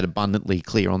I've made that abundantly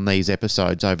clear on these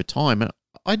episodes over time. And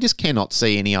I just cannot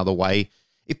see any other way.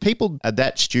 If people are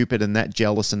that stupid and that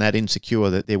jealous and that insecure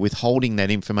that they're withholding that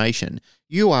information,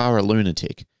 you are a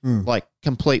lunatic, like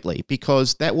completely,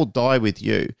 because that will die with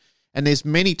you. And there's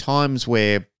many times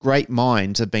where great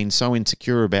minds have been so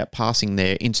insecure about passing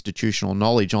their institutional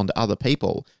knowledge on to other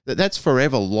people that that's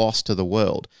forever lost to the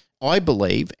world. I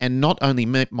believe, and not only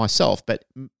myself, but,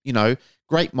 you know,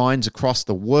 great minds across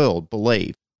the world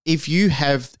believe, if you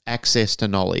have access to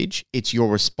knowledge, it's your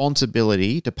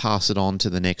responsibility to pass it on to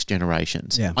the next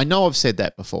generations. Yeah. I know I've said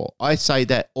that before. I say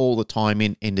that all the time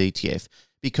in ETF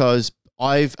because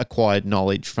I've acquired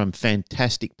knowledge from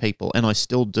fantastic people, and I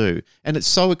still do. And it's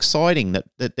so exciting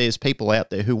that there's people out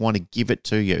there who want to give it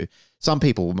to you. Some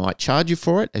people might charge you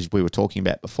for it, as we were talking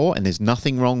about before, and there's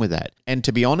nothing wrong with that. And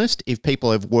to be honest, if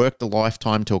people have worked a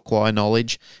lifetime to acquire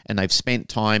knowledge and they've spent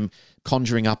time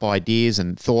conjuring up ideas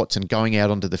and thoughts and going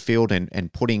out onto the field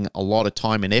and putting a lot of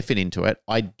time and effort into it,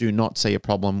 I do not see a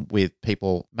problem with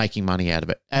people making money out of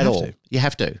it at all. You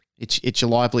have to. It's your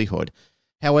livelihood.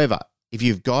 However, if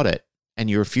you've got it and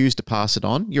you refuse to pass it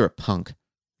on, you're a punk.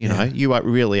 You know, you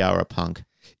really are a punk.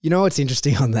 You know what's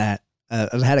interesting on that?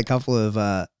 I've had a couple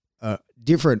of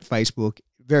different Facebook,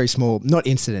 very small, not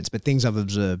incidents, but things I've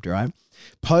observed, right?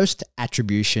 Post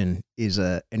attribution is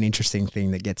an interesting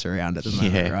thing that gets around at the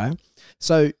moment, right?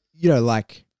 So, you know,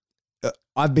 like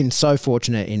I've been so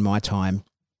fortunate in my time.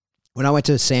 When I went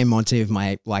to Sam Monty with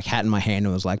my hat in my hand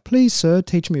and was like, please, sir,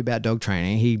 teach me about dog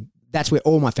training. That's where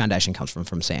all my foundation comes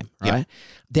from Sam, right? Yep.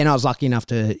 Then I was lucky enough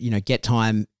to, you know, get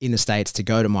time in the States to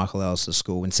go to Michael Ellis'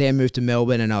 school. When Sam moved to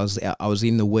Melbourne and I was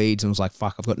in the weeds and was like,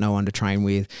 fuck, I've got no one to train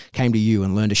with, came to you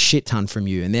and learned a shit ton from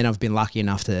you. And then I've been lucky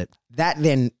enough to, that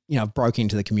then, you know, broke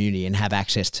into the community and have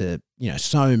access to, you know,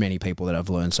 so many people that I've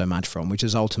learned so much from, which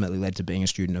has ultimately led to being a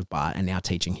student of Bart and now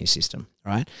teaching his system,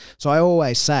 right? So I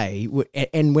always say,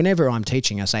 and whenever I'm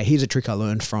teaching, I say, here's a trick I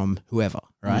learned from whoever,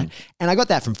 right? And I got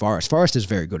that from Forrest. Forrest is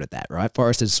very good at that, right?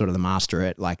 Forrest is sort of the master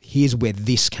at like, here's where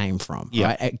this came from,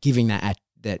 right? At giving that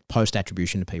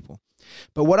post-attribution to people.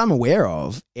 But what I'm aware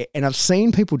of, and I've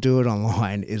seen people do it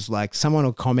online, is like someone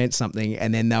will comment something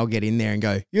and then they'll get in there and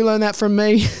go, you learned that from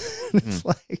me? It's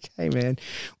like, hey man,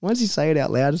 once you say it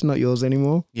out loud, it's not yours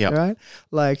anymore, right?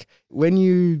 Like when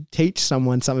you teach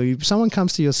someone something, if someone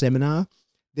comes to your seminar,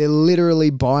 they're literally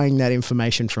buying that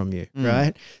information from you,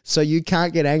 right? So you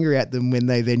can't get angry at them when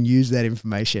they then use that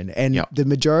information. And the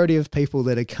majority of people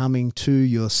that are coming to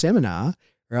your seminar,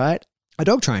 right, are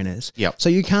dog trainers. So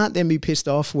you can't then be pissed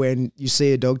off when you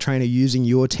see a dog trainer using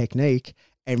your technique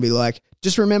and be like,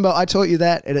 just remember I taught you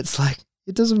that. And it's like,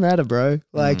 it doesn't matter, bro.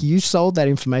 Like you sold that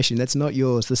information. That's not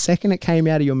yours. The second it came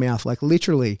out of your mouth, like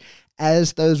literally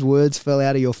as those words fell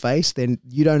out of your face, then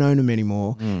you don't own them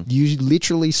anymore. You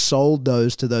literally sold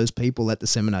those to those people at the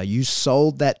seminar. You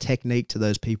sold that technique to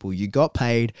those people. You got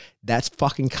paid. That's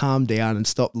fucking calm down and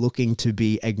stop looking to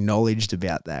be acknowledged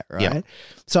about that, right?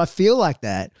 So I feel like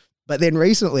that. But then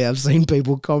recently I've seen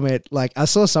people comment, like I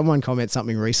saw someone comment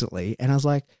something recently and I was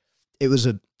like, it was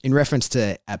in reference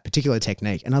to a particular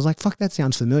technique. And I was like, fuck, that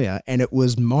sounds familiar. And it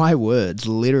was my words,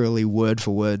 literally word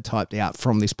for word typed out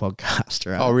from this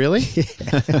podcast, right? Oh, really?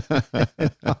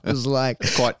 I was like,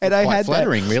 quite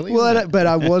flattering, really. Well, but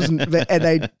I wasn't, and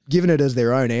they'd given it as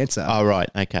their own answer. Oh, right.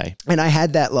 Okay. And I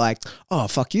had that like, oh,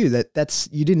 fuck you. That's,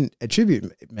 you didn't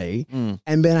attribute me.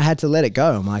 And then I had to let it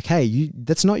go. I'm like, hey,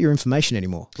 that's not your information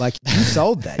anymore. Like you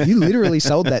sold that. You literally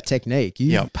sold that technique.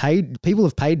 You paid, people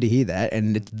have paid to hear that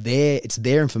and it's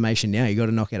their information now. You got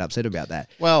to not get upset about that.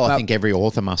 Well, I think every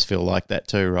author must feel like that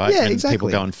too, right? Yeah, and exactly. People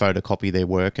go and photocopy their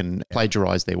work and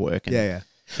plagiarize their work. And, yeah.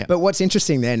 But what's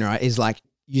interesting then, right, is like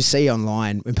you see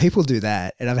online when people do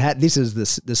that, and I've had, this is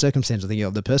the circumstance I think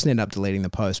of, the person ended up deleting the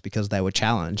post because they were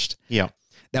challenged. Yeah.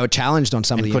 they were challenged on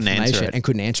some of And the couldn't answer information it. and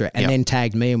couldn't answer it, and Yep. then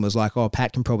tagged me and was like, "Oh,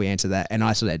 Pat can probably answer that," and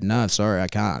I said, "No, sorry, I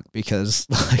can't," because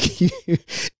like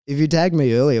if you tagged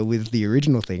me earlier with the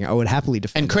original thing, I would happily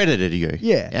defend. And credited you.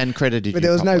 Yeah. And credited you. But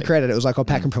there was no properly. credit. It was like, "Oh,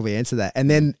 Pat can probably answer that," and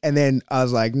then I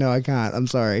was like, "No, I can't. I'm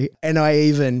sorry." And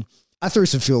I threw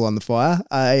some fuel on the fire.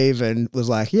 I even was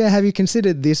like, "Yeah, have you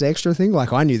considered this extra thing?"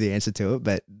 Like I knew the answer to it,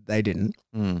 but they didn't.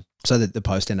 Mm. So that the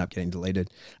post ended up getting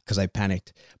deleted because they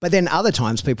panicked. But then other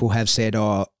times people have said,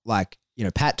 "Oh, like, you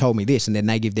know, Pat told me this," and then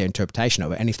they give their interpretation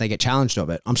of it. And if they get challenged of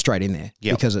it, I'm straight in there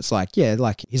Yep. because it's like, yeah,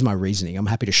 like here's my reasoning. I'm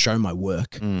happy to show my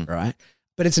work, right?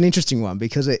 But it's an interesting one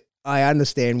because I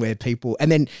understand where people,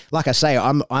 and then like I say,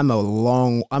 I'm a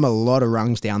lot of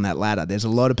rungs down that ladder. There's a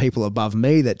lot of people above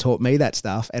me that taught me that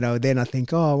stuff, and then I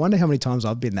think, oh, I wonder how many times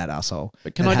I've been that asshole.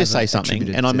 But can and I just have say something?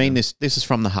 attributed And I to mean them. this is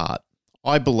from the heart.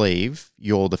 I believe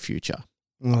you're the future.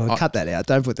 Oh, cut that out.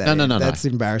 Don't put that. No, in. no. That's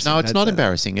embarrassing. No, it's That's not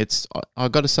embarrassing. It's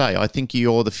I've got to say, I think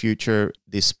you're the future of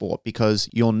this sport because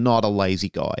you're not a lazy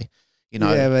guy. You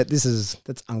know, Yeah, but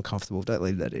that's uncomfortable. Don't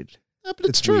leave that in. No, but it's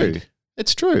it's true. weird.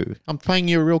 It's true. I'm paying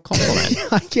you a real compliment.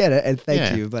 I get it, and thank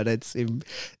Yeah. you, but I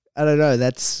don't know.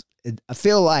 I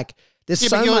feel like there's Yeah,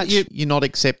 so but you're, much. you're not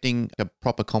accepting a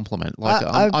proper compliment. Like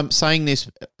I- I'm saying this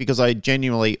because I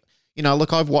genuinely, you know,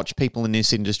 look, I've watched people in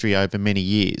this industry over many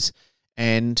years,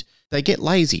 and they get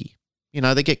lazy. You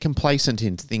know, they get complacent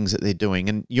in things that they're doing,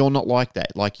 and you're not like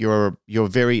that. Like you're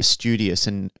very studious,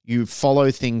 and you follow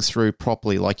things through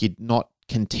properly. Like you're not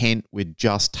content with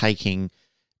just taking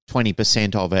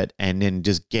 20% of it and then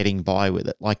just getting by with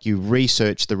it. Like you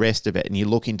research the rest of it, and you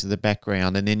look into the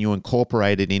background, and then you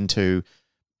incorporate it into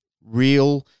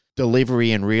real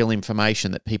delivery and real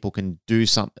information that people can do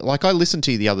something. Like I listened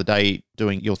to you the other day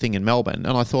doing your thing in Melbourne,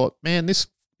 and I thought, man, this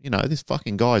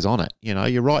fucking guy's on it. You know,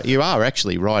 you're right. You are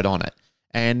actually right on it.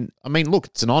 And I mean, look,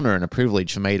 it's an honor and a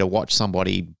privilege for me to watch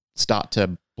somebody start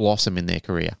to blossom in their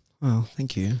career. Well,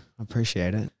 thank you. I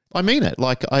appreciate it. I mean it.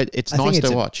 Like it's I think nice it's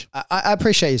to a- watch. I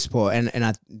appreciate your support, and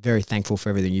I'm very thankful for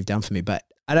everything you've done for me. But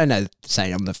I don't know,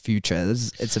 saying I'm the future.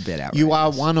 It's a bit outrageous. You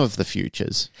are one of the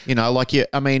futures. You know, like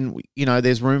I mean, you know,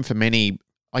 there's room for many.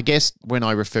 I guess when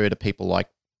I refer to people like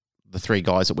the three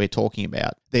guys that we're talking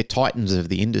about, they're titans of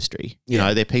the industry. You Yeah.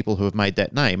 know, they're people who have made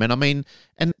that name. And I mean,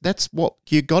 and that's what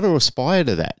you got to aspire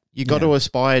to that. You got to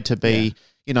aspire to be,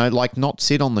 you know, like not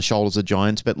sit on the shoulders of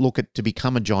giants, but look at to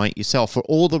become a giant yourself for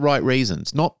all the right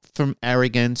reasons, not from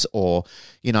arrogance or,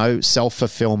 you know,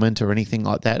 self-fulfillment or anything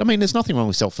like that. I mean, there's nothing wrong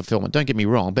with self-fulfillment, don't get me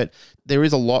wrong, but there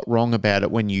is a lot wrong about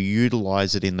it when you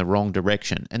utilize it in the wrong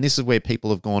direction. And this is where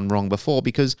people have gone wrong before,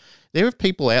 because there are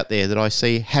people out there that I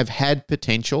see have had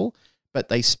potential, but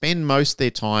they spend most of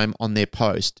their time on their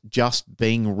post just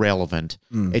being relevant.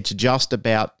 It's just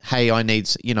about, hey, I'm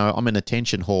an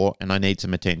attention whore and I need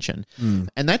some attention.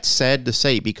 And that's sad to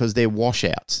see because they're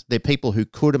washouts. They're people who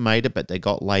could have made it, but they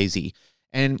got lazy.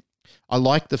 And I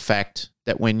like the fact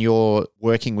that when you're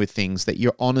working with things that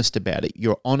you're honest about it.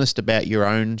 You're honest about your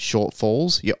own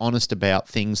shortfalls. You're honest about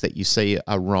things that you see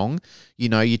are wrong. You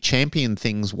know, you champion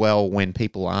things well when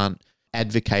people aren't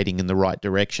advocating in the right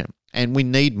direction. And we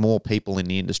need more people in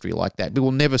the industry like that. We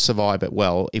will never survive it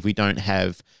well if we don't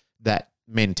have that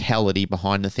mentality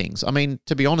behind the things. I mean,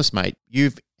 to be honest, mate,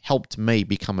 you've helped me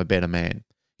become a better man.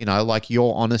 You know, like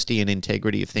your honesty and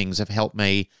integrity of things have helped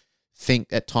me think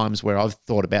at times where I've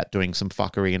thought about doing some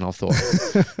fuckery and I've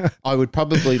thought I would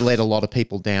probably let a lot of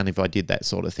people down if I did that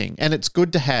sort of thing. And it's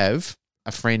good to have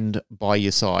a friend by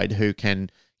your side who can,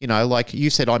 you know, like you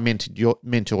said, I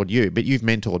mentored you, but you've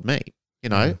mentored me. You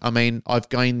know, I mean, I've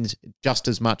gained just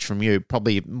as much from you,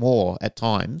 probably more at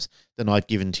times than I've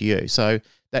given to you. So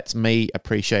that's me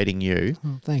appreciating you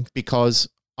Oh, thanks. because,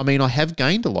 I mean, I have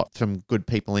gained a lot from good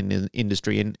people in the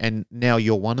industry and now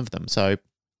you're one of them. So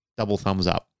double thumbs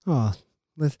up. Oh,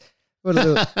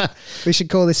 we should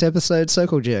call this episode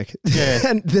Circle Jerk. Yeah.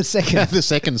 And the second. The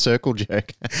second circle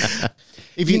jerk.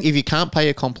 If you can't pay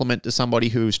a compliment to somebody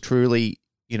who's truly,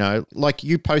 you know, like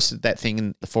you posted that thing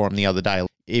in the forum the other day.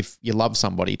 If you love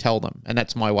somebody, tell them. And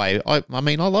that's my way. I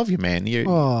mean, I love you, man.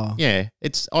 Oh. Yeah,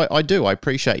 I do. I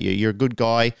appreciate you. You're a good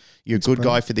guy. You're a good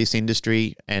bro. guy for this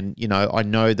industry. And, you know, I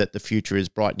know that the future is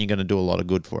bright and you're going to do a lot of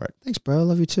good for it. Thanks, bro. I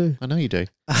love you too. I know you do.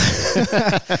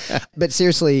 But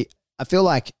seriously, I feel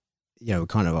like, you know, we're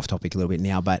kind of off topic a little bit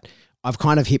now, but I've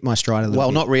kind of hit my stride a little Well,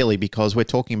 bit. not really, because we're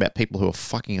talking about people who are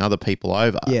fucking other people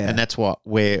over. Yeah. And that's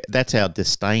our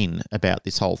disdain about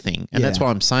this whole thing. And that's Yeah.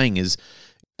 what I'm saying is,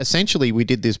 essentially, we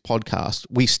did this podcast.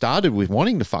 We started with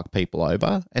wanting to fuck people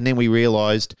over, and then we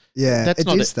realized Yeah, that's it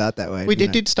not did it. start that way. We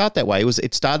didn't did start that way.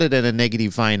 It started in a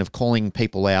negative vein of calling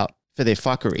people out for their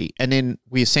fuckery. And then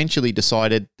we essentially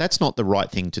decided that's not the right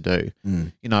thing to do.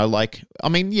 You know, like, I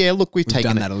mean, yeah, look, we've taken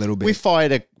done that a little bit.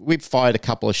 We've fired a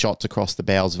couple of shots across the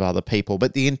bows of other people,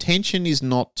 but the intention is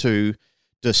not to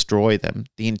destroy them.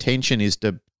 The intention is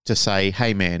to say,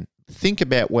 hey, man, think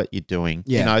about what you're doing.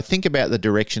 Yeah. You know, think about the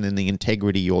direction and the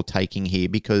integrity you're taking here,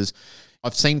 because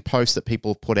I've seen posts that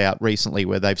people have put out recently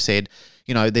where they've said,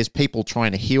 you know, there's people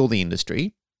trying to heal the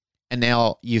industry. And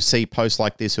now you see posts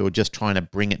like this who are just trying to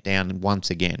bring it down once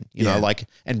again, you know, like,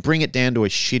 and bring it down to a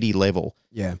shitty level.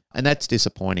 Yeah. And that's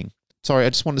disappointing. Sorry, I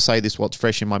just want to say this while it's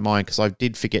fresh in my mind, because I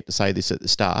did forget to say this at the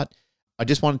start. I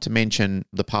just wanted to mention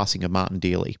the passing of Martin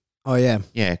Dealey. Oh, yeah.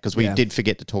 Yeah, because we did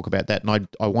forget to talk about that. And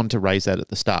I wanted to raise that at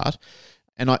the start.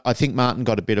 And I think Martin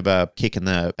got a bit of a kick in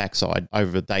the backside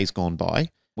over the days gone by,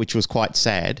 which was quite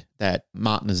sad that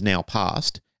Martin has now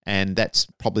passed. And that's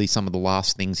probably some of the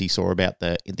last things he saw about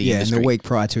the industry. And the week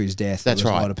prior to his death, That's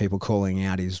there was right. a lot of people calling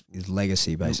out his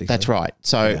legacy, basically. That's right.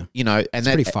 So, you know, and it's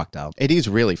pretty fucked up. It is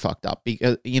really fucked up.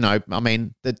 Because, you know, I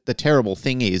mean, the terrible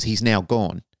thing is he's now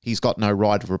gone. He's got no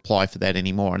right of reply for that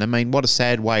anymore. And I mean, what a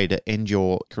sad way to end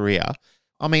your career.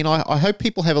 I mean, I hope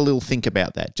people have a little think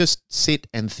about that. Just sit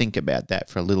and think about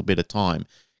that for a little bit of time,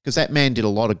 because that man did a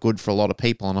lot of good for a lot of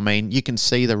people. And I mean, you can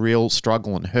see the real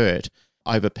struggle and hurt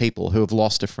over people who have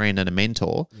lost a friend and a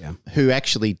mentor who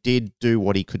actually did do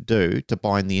what he could do to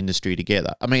bind the industry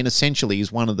together. I mean, essentially,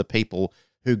 he's one of the people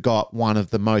who got one of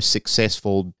the most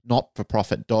successful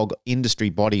not-for-profit dog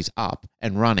industry bodies up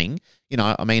and running. You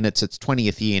know, I mean, it's its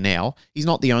 20th year now. He's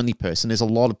not the only person. There's a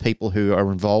lot of people who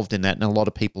are involved in that, and a lot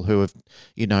of people who have,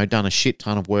 you know, done a shit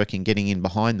ton of work in getting in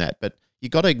behind that. But you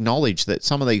got to acknowledge that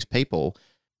some of these people,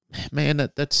 man,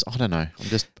 that's, I don't know.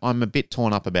 I'm a bit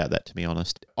torn up about that, to be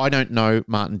honest. I don't know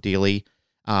Martin Dealey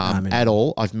at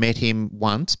all. I've met him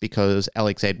once because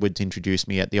Alex Edwards introduced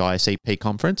me at the ISEP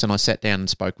conference, and I sat down and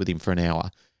spoke with him for an hour.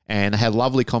 And I had a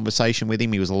lovely conversation with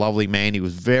him. He was a lovely man. He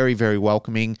was very, very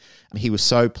welcoming. He was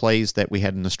so pleased that we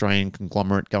had an Australian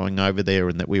conglomerate going over there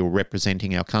and that we were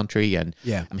representing our country. And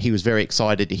he was very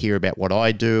excited to hear about what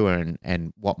I do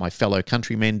and what my fellow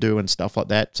countrymen do and stuff like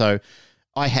that. So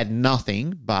I had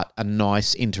nothing but a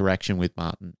nice interaction with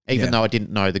Martin, even though I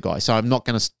didn't know the guy. So I'm not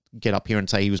going to get up here and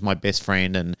say he was my best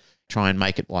friend and try and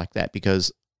make it like that,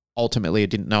 because ultimately I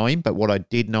didn't know him. But what I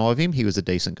did know of him, he was a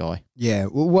decent guy. Yeah.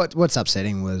 Well, what's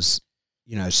upsetting was,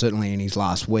 you know, certainly in his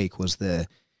last week was the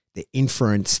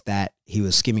inference that he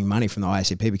was skimming money from the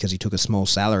ISEP because he took a small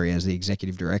salary as the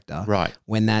executive director. Right.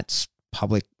 When that's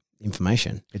public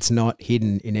information. It's not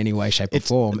hidden in any way, shape, or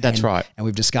form. That's right. And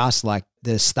we've discussed, like,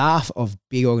 the staff of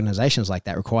big organizations like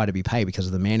that require to be paid because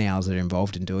of the man hours that are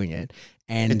involved in doing it.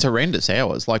 And it's horrendous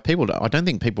hours. Like, I don't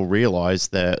think people realize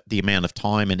the amount of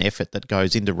time and effort that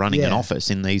goes into running an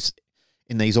office in these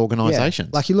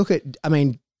organizations. Like, you look at, I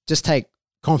mean, just take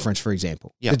conference, for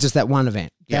example. Yeah. It's just that one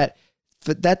event. Yeah.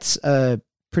 That's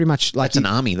pretty much like... That's an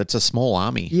army. That's a small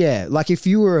army. Yeah. Like, if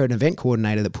you were an event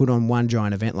coordinator that put on one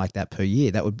giant event like that per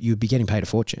year, you'd be getting paid a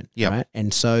fortune. Yeah. Right?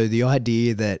 And so the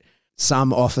idea that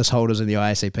some office holders in the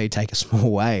ISEP take a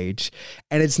small wage,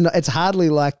 and it's hardly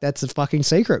like that's a fucking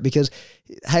secret, because,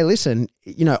 hey, listen,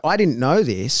 you know, I didn't know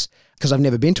this because I've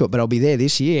never been to it, but I'll be there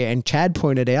this year. And Chad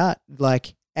pointed out,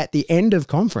 like, at the end of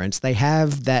conference, they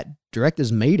have that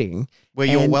directors meeting where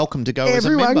you're welcome to go as a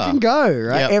member. Everyone can go,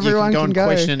 right? Yeah, everyone you can go and go.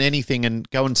 question anything and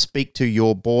go and speak to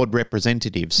your board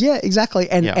representatives. Yeah, exactly.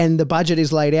 And the budget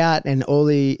is laid out and all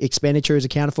the expenditure is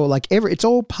accounted for. Like, it's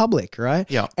all public, right?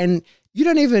 Yeah. And you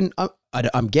don't even,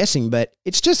 I'm guessing, but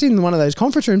it's just in one of those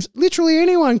conference rooms. Literally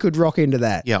anyone could rock into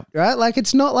that. Yeah. Right? Like,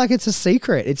 it's not like it's a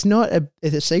secret. It's not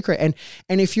it's a secret.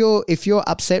 And if you're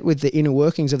upset with the inner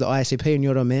workings of the ISEP and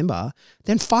you're not a member,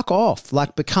 then fuck off.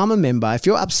 Like, become a member. If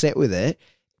you're upset with it,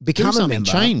 become a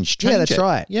member. Change yeah, that's it.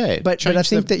 right. Yeah. But I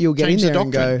think that you'll get in there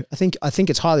and go, I think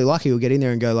it's highly likely you'll get in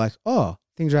there and go, like, oh,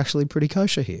 things are actually pretty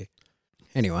kosher here.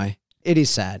 Anyway, it is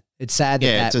sad. It's sad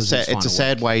that it's a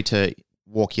sad way to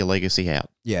walk your legacy out.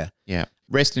 Yeah. Yeah.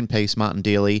 Rest in peace, Martin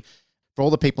Dealey. For all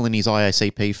the people in his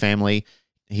IACP family,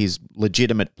 his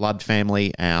legitimate blood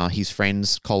family, his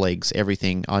friends, colleagues,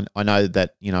 everything. I know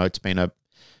that, you know, it's been a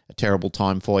terrible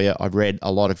time for you. I've read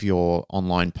a lot of your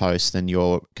online posts and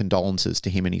your condolences to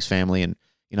him and his family. And,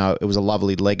 you know, it was a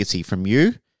lovely legacy from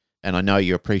you. And I know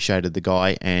you appreciated the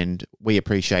guy, and we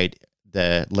appreciate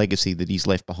the legacy that he's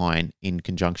left behind in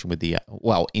conjunction with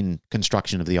in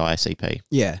construction of the ISEP.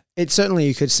 Yeah. It certainly,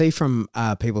 you could see from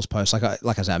people's posts, like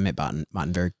I said, I met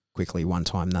Martin very quickly one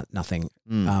time, nothing.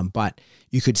 But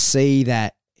you could see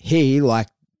that he, like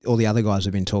all the other guys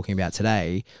we've been talking about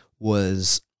today,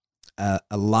 was a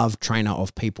love trainer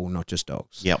of people, not just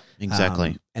dogs. Yep,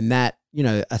 exactly. And that, you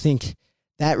know, I think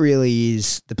that really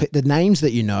is the names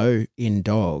that you know in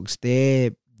dogs.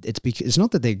 It's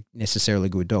not that they're necessarily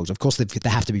good dogs. Of course, they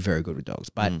have to be very good with dogs,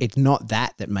 but it's not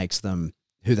that makes them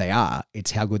who they are.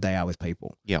 It's how good they are with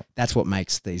people. Yeah. That's what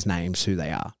makes these names who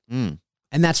they are. Mm.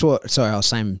 And that's what, sorry, I was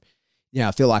saying,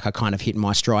 I feel like I kind of hit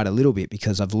my stride a little bit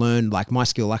because I've learned like my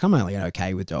skill, like I'm only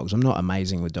okay with dogs. I'm not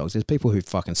amazing with dogs. There's people who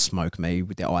fucking smoke me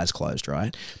with their eyes closed,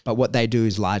 right? But what they do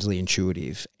is largely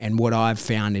intuitive. And what I've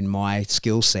found in my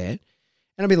skill set,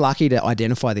 and I've been lucky to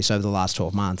identify this over the last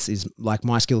 12 months, is like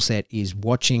my skill set is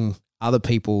watching other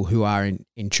people who are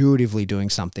intuitively doing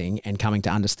something and coming to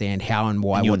understand how and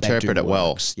why what they do interpret it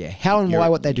well. works. Yeah, how and why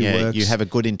what they do works. You have a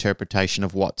good interpretation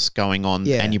of what's going on,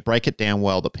 Yeah. and you break it down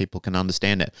well that people can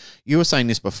understand it. You were saying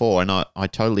this before, and I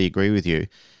totally agree with you.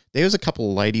 There was a couple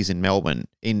of ladies in Melbourne,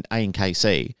 in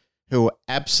ANKC, who were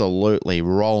absolutely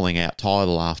rolling out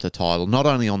title after title, not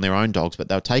only on their own dogs, but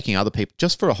they were taking other people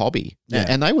just for a hobby. Yeah.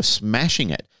 And they were smashing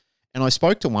it. And I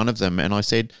spoke to one of them and I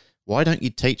said, why don't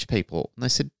you teach people? And they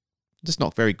said, just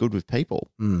not very good with people.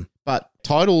 Mm. But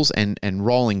titles and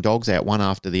rolling dogs out one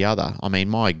after the other, I mean,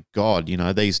 my God,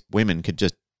 these women could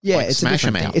just It's smash a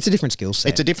them different out. thing. It's a different skill set.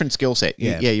 It's a different skill set.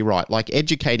 Yeah. Yeah, you're right. Like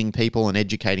educating people and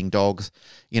educating dogs,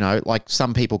 like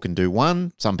some people can do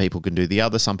one, some people can do the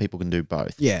other, some people can do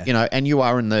both. Yeah. And you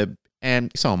are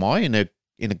and so am I in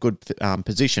a good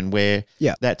position where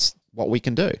that's what we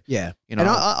can do. Yeah. You know?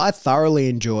 And I thoroughly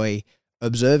enjoy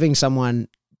observing someone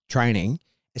training,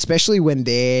 especially when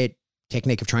their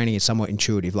technique of training is somewhat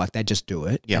intuitive, like they just do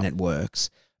it and it works.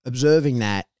 Observing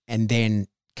that and then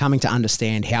coming to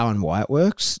understand how and why it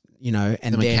works, and the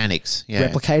then mechanics,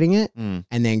 replicating it Mm.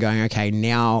 and then going, okay,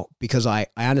 now because I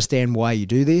understand why you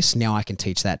do this, now I can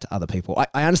teach that to other people.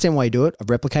 I understand why you do it. I've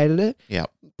replicated it. Yeah.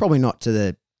 Probably not to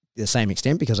the same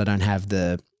extent because I don't have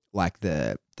the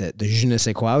je ne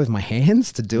sais quoi with my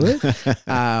hands to do it.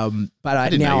 But I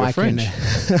didn't know you were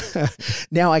can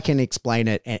now I can explain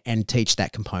it and teach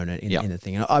that component in the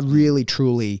thing. And I really,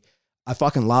 truly, I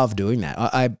fucking love doing that.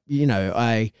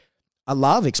 I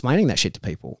love explaining that shit to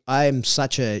people. I am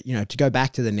such a, to go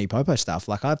back to the Nipopo stuff,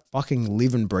 like I fucking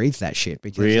live and breathe that shit.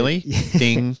 Because Really?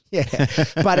 Ding. Yeah,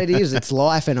 but it's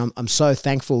life, and I'm so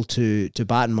thankful to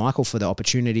Bart and Michael for the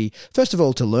opportunity, first of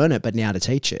all, to learn it, but now to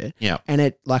teach it. Yeah. And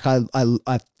it, like,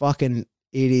 I fucking,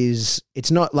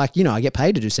 it's not like, I get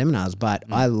paid to do seminars, but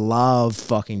I love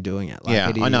fucking doing it.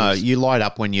 Like, I know. You light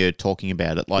up when you're talking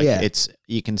about it. Like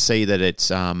you can see that it's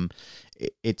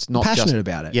not passionate just,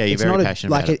 about it. Yeah, you're it's very not passionate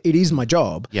like about it. It is my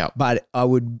job. Yeah. But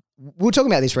we were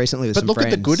talking about this recently with But some look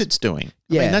friends. at the good it's doing. I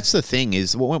Yeah. mean, that's the thing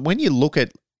is when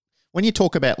you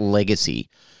talk about legacy,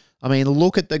 I mean,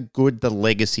 look at the good the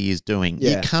legacy is doing.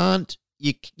 Yeah.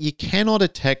 You cannot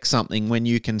attack something when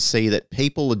you can see that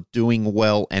people are doing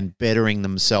well and bettering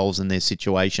themselves in their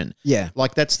situation. Yeah.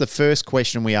 Like that's the first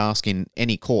question we ask in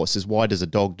any course is why does a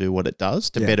dog do what it does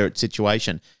to better its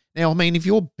situation? Now, I mean, if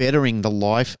you're bettering the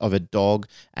life of a dog,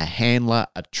 a handler,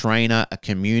 a trainer, a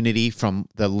community from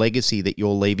the legacy that you're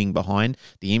leaving behind,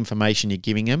 the information you're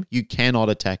giving them, you cannot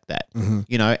attack that.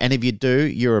 Mhm. And if you do,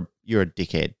 you're a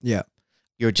dickhead. Yeah.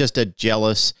 You're just a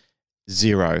jealous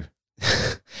zero.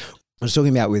 I was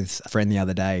talking about with a friend the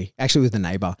other day, actually with a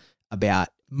neighbor, about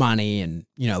money and,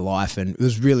 life. And it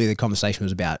was really, the conversation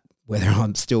was about whether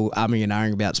I'm still umming and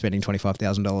ahhing about spending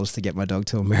 $25,000 to get my dog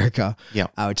to America. Yeah.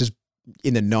 Which is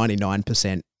in the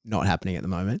 99% not happening at the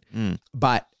moment. Mm.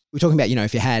 But we're talking about,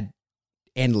 if you had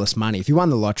endless money, if you won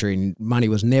the lottery and money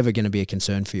was never going to be a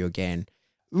concern for you again,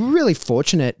 really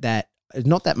fortunate that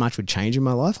not that much would change in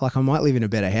my life. Like I might live in a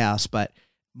better house, but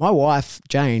my wife,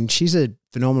 Jane, she's a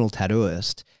phenomenal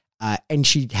tattooist. And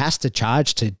she has to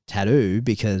charge to tattoo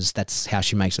because that's how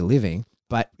she makes a living.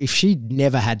 But if she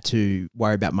never had to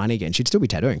worry about money again, she'd still be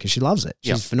tattooing because she loves it. She's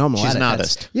Yeah. phenomenal She's at it. an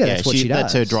artist. That's what she does.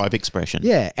 That's her drive expression.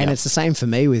 Yeah, and Yeah. it's the same for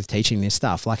me with teaching this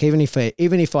stuff. Like even if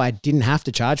I didn't have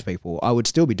to charge people, I would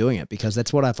still be doing it because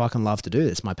that's what I fucking love to do.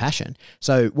 It's my passion.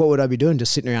 So what would I be doing?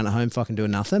 Just sitting around at home fucking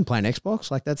doing nothing, playing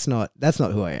Xbox? Like that's not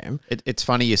who I am. It's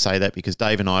funny you say that because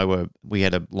Dave and I we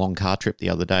had a long car trip the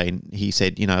other day and he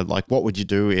said, like what would you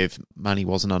do if money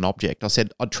wasn't an object? I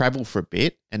said, I'd travel for a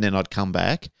bit and then I'd come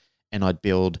back and I'd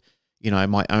build,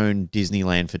 my own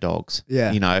Disneyland for dogs.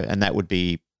 Yeah. And that would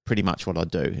be pretty much what I'd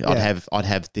do. I'd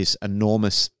have this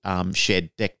enormous shed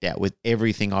decked out with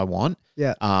everything I want.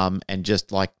 Yeah. And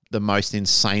just like the most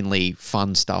insanely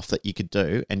fun stuff that you could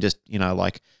do and just,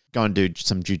 like go and do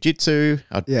some jiu-jitsu.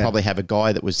 I'd probably have a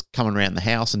guy that was coming around the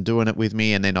house and doing it with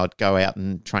me, and then I'd go out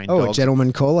and train dogs. A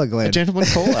gentleman caller, Glenn. A gentleman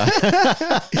caller.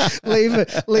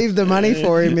 leave the money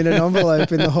for him in an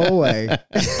envelope in the hallway.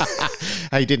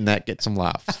 Hey, didn't that get some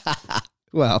laughs?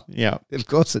 Well, Yeah. of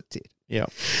course it did. Yeah.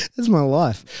 That's my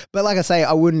life. But like I say,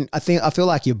 I feel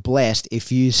like you're blessed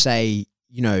if you say,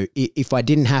 you know, if I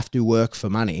didn't have to work for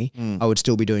money, I would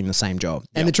still be doing the same job.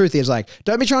 And the truth is, like,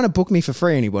 don't be trying to book me for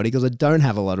free, anybody, because I don't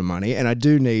have a lot of money and I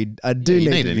do need to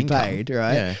be paid,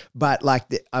 right? Yeah. But like,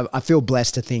 I feel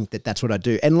blessed to think that that's what I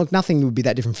do. And look, nothing would be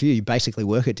that different for you. You basically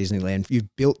work at Disneyland.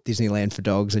 You've built Disneyland for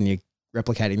dogs and you're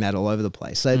replicating that all over the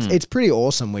place. So it's pretty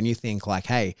awesome when you think like,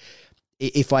 hey,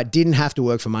 if I didn't have to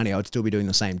work for money, I would still be doing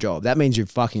the same job. That means you're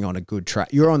fucking on a good track.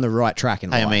 You're on the right track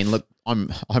in life. I mean, look, I'm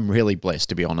really blessed,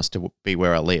 to be honest, to be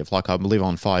where I live. Like, I live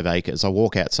on 5 acres. I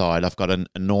walk outside. I've got an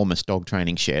enormous dog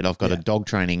training shed. I've got a dog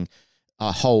training,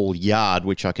 a whole yard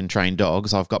which I can train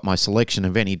dogs. I've got my selection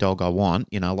of any dog I want.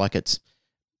 You know, like,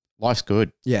 life's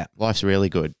good. Yeah. Life's really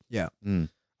good. Yeah.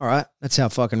 All right. That's how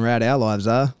fucking rad our lives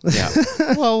are. Yeah.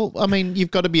 Well, I mean,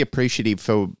 you've got to be appreciative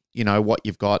for, you know, what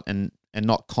you've got and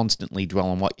not constantly dwell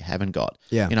on what you haven't got.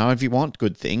 Yeah. You know, if you want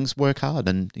good things, work hard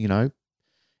and, you know,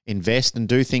 invest and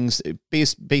do things.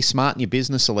 Be smart in your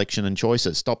business selection and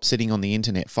choices. Stop sitting on the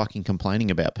internet fucking complaining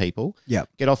about people. Yeah.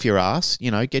 Get off your ass, you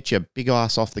know, get your big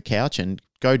ass off the couch and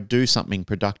go do something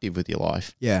productive with your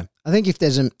life. Yeah. I think if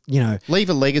there's leave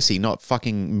a legacy, not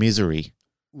fucking misery.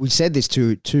 We said this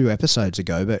two episodes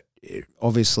ago, but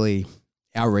obviously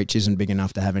our reach isn't big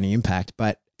enough to have any impact.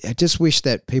 But I just wish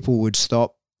that people would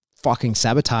stop fucking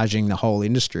sabotaging the whole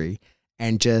industry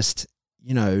and just,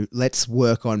 you know, let's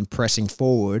work on pressing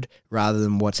forward rather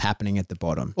than what's happening at the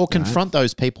bottom. Or confront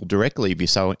those people directly if you're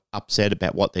so upset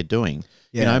about what they're doing.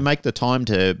 Yeah. You know, make the time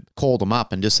to call them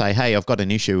up and just say, hey, I've got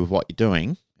an issue with what you're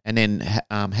doing, and then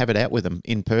have it out with them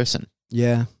in person.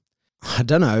 Yeah. I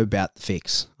don't know about the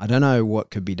fix. I don't know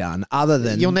what could be done other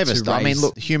than you'll never stop. I mean,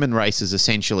 look, the human race is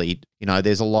essentially, you know,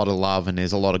 there's a lot of love and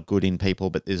there's a lot of good in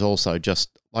people, but there's also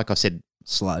just, like I said,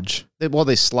 sludge. Well,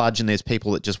 there's sludge and there's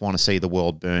people that just want to see the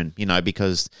world burn, you know,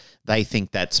 because they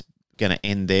think that's going to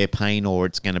end their pain or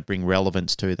it's going to bring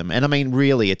relevance to them. And I mean,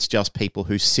 really, it's just people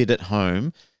who sit at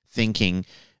home thinking,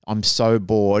 I'm so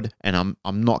bored and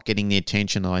I'm not getting the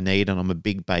attention I need and I'm a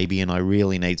big baby and I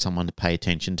really need someone to pay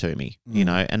attention to me, you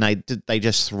know, and they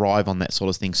just thrive on that sort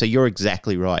of thing. So you're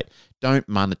exactly right. Don't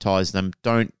monetize them.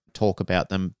 Don't talk about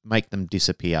them. Make them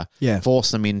disappear. Yeah.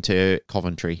 Force them into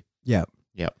Coventry. Yeah.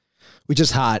 Yep. Which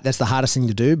is hard. That's the hardest thing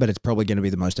to do, but it's probably going to be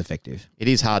the most effective. It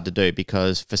is hard to do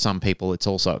because for some people it's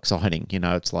also exciting. You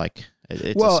know, it's like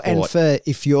it's well, a sport. And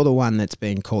if you're the one that's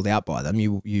being called out by them,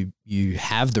 you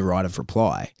have the right of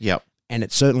reply. Yep. And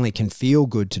it certainly can feel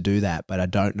good to do that, but I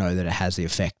don't know that it has the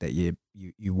effect that you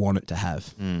want it to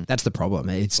have. That's the problem.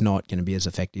 It's not going to be as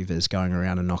effective as going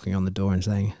around and knocking on the door and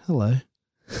saying, hello.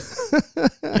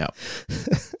 Yep.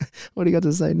 What do you got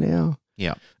to say now?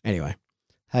 Yeah. Anyway,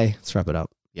 hey, let's wrap it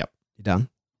up. Yep. You done?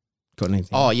 Got anything?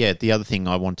 Oh, yeah. The other thing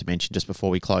I want to mention just before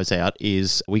we close out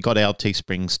is we got our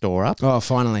Teespring store up. Oh,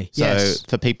 finally. So yes.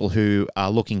 For people who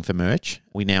are looking for merch,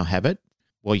 we now have it.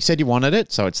 Well, you said you wanted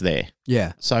it, so it's there.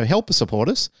 Yeah. So help us support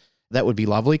us. That would be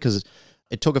lovely because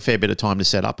it took a fair bit of time to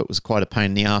set up. It was quite a pain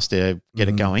in the ass to get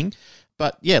it going.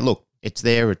 But yeah, look, it's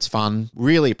there. It's fun.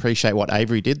 Really appreciate what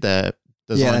Avery did, the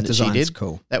design that she did.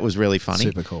 Cool. That was really funny.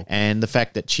 Super cool. And the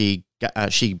fact that she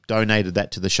donated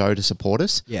that to the show to support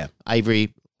us. Yeah.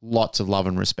 Avery, lots of love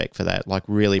and respect for that. Like,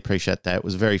 really appreciate that. It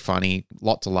was very funny.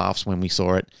 Lots of laughs when we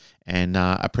saw it. And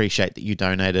appreciate that you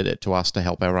donated it to us to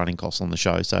help our running costs on the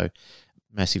show. So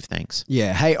massive thanks.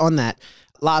 Yeah. Hey, on that,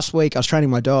 last week I was training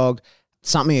my dog.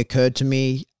 Something occurred to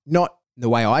me, not the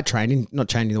way I train, not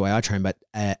changing the way I train, but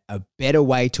a better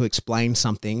way to explain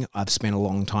something I've spent a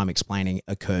long time explaining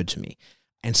occurred to me.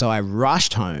 And so I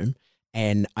rushed home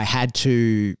and I had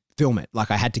to film it.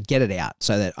 Like, I had to get it out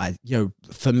so that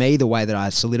for me, the way that I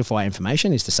solidify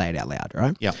information is to say it out loud,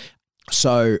 right? Yeah.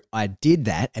 So I did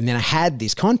that, and then I had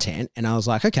this content and I was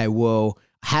like, okay, well,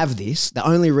 I have this. The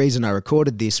only reason I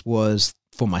recorded this was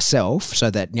for myself so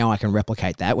that now I can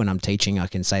replicate that. When I'm teaching, I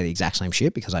can say the exact same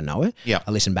shit because I know it. Yeah.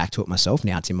 I listen back to it myself.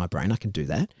 Now it's in my brain. I can do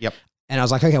that. Yep. And I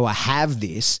was like, okay, well, I have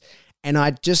this. And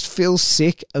I just feel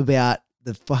sick about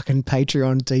the fucking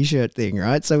Patreon t-shirt thing,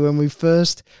 right? So when we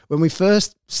first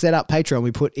set up Patreon,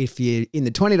 we put, if you're in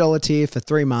the $20 tier for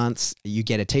 3 months, you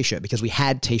get a t-shirt because we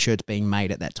had t-shirts being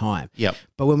made at that time. Yep.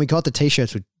 But when we got the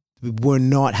t-shirts, we were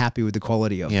not happy with the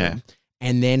quality of them.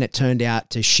 And then it turned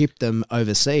out to ship them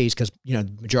overseas because, the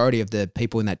majority of the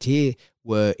people in that tier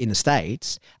were in the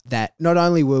States, that not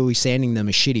only were we sending them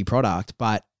a shitty product,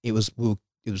 but it was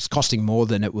costing more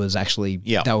than it was actually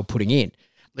they were putting in.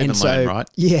 Right?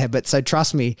 Yeah, but so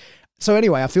trust me. So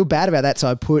anyway, I feel bad about that. So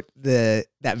I put that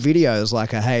video as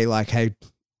like, hey,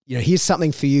 here's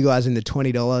something for you guys in the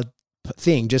 $20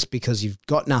 thing, just because you've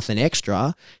got nothing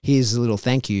extra. Here's a little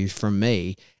thank you from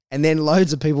me. And then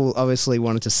loads of people obviously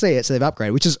wanted to see it, so they've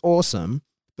upgraded, which is awesome.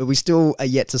 But we still are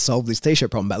yet to solve this t-shirt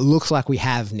problem. But it looks like we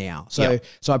have now. So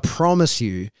I promise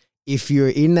you, if you're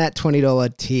in that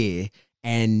 $20 tier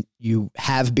and you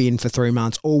have been for 3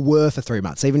 months or were for 3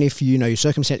 months, even if your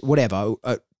circumstance, whatever,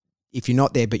 if you're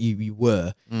not there but you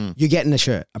were, you're getting a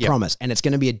shirt, I promise. And it's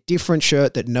going to be a different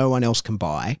shirt that no one else can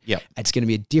buy. Yep. It's going to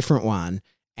be a different one.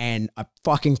 And I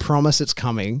fucking promise it's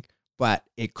coming, but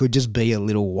it could just be a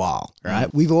little while,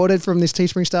 right? We've ordered from this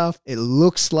Teespring stuff. It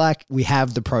looks like we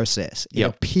have the process. It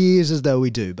appears as though we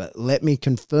do, but let me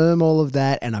confirm all of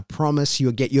that. And I promise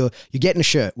you're getting a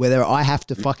shirt, whether I have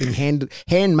to fucking hand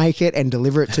make it and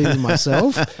deliver it to you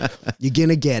myself. You're going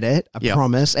to get it, I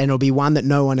promise. And it'll be one that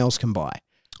no one else can buy.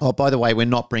 Oh, by the way, we're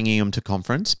not bringing them to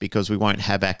conference because we won't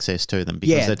have access to them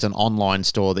because it's an online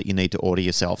store that you need to order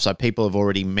yourself. So people have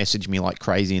already messaged me like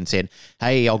crazy and said,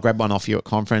 hey, I'll grab one off you at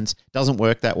conference. Doesn't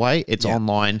work that way. It's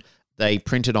online. They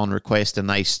print it on request and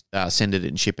they send it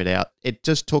and ship it out. It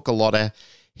just took a lot of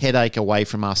headache away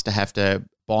from us to have to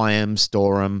buy them,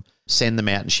 store them, send them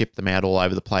out and ship them out all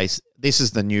over the place. This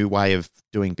is the new way of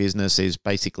doing business is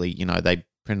basically, they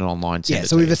print it online.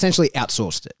 So we've essentially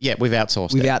outsourced it. Yeah, we've outsourced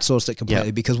it. We've outsourced it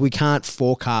completely because we can't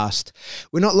forecast.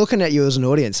 We're not looking at you as an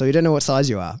audience, so we don't know what size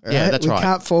you are. Right? Yeah, that's right. We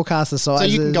can't forecast the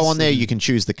sizes. So you can go on there, you can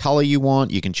choose the color you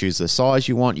want, you can choose the size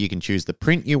you want, you can choose the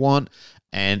print you want,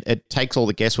 and it takes all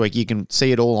the guesswork. You can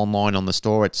see it all online on the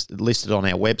store. It's listed on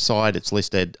our website. It's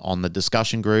listed on the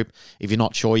discussion group. If you're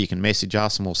not sure, you can message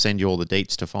us and we'll send you all the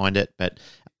deets to find it. But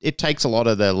it takes a lot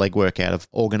of the legwork out of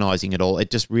organizing it all.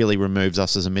 It just really removes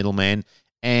us as a middleman.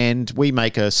 And we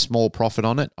make a small profit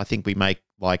on it. I think we make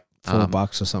like $4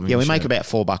 or something. Yeah, we make about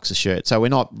 $4 a shirt. So we're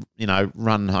not,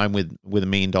 running home with $1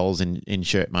 million in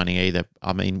shirt money either.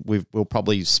 I mean, we'll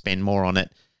probably spend more on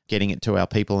it getting it to our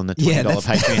people in the $20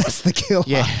 Patreon. That's the killer.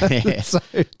 Yeah. So,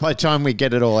 by the time we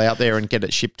get it all out there and get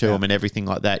it shipped to them and everything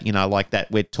like that, like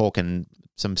that, we're talking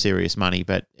some serious money.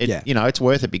 But it's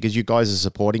worth it because you guys are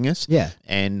supporting us. Yeah.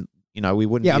 And we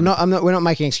wouldn't. Yeah, we're not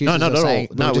making excuses. No, not at all.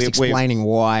 No, we're just explaining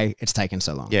why it's taken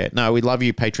so long. Yeah, no, we love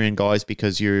you, Patreon guys,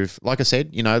 because you've, like I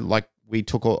said, like we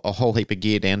took a whole heap of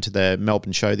gear down to the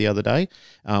Melbourne show the other day.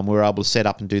 We were able to set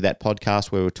up and do that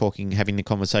podcast where we were having the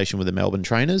conversation with the Melbourne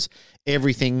trainers.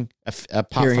 Everything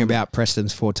apart hearing from about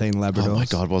Preston's 14 Labradors. Oh my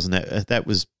God, wasn't that that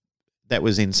was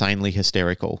insanely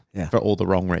hysterical for all the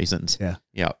wrong reasons. Yeah.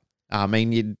 I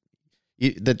mean,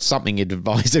 that's something you'd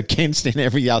advise against in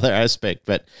every other aspect.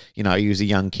 But, he was a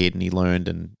young kid and he learned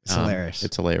and it's hilarious.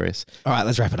 It's hilarious. All right,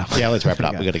 let's wrap it up. Yeah, let's wrap it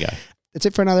up. We got to go. That's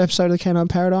it for another episode of the Canine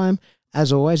Paradigm.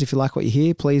 As always, if you like what you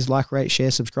hear, please like, rate,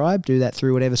 share, subscribe. Do that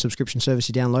through whatever subscription service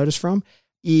you download us from.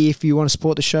 If you want to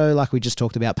support the show, like we just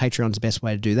talked about, Patreon's the best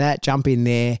way to do that. Jump in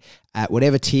there at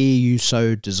whatever tier you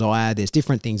so desire. There's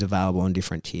different things available on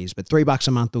different tiers, but $3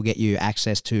 a month will get you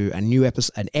access to a new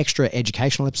episode, an extra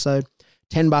educational episode.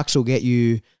 $10 will get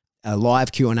you a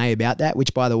live Q&A about that,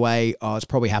 which, by the way, it's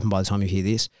probably happened by the time you hear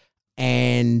this.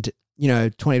 And,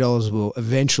 $20 will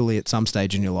eventually at some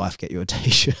stage in your life get you a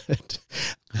T-shirt.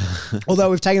 Although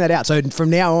we've taken that out. So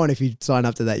from now on, if you sign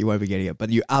up to that, you won't be getting it,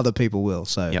 but you other people will.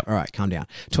 So, All right, calm down.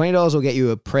 $20 will get you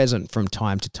a present from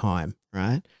time to time,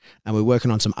 right? And we're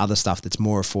working on some other stuff that's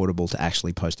more affordable to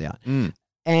actually post out.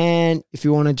 And if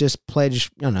you want to just pledge,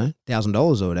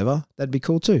 $1,000 or whatever, that'd be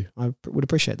cool too. I would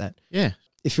appreciate that. Yeah.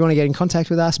 If you want to get in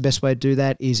contact with us, best way to do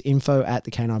that is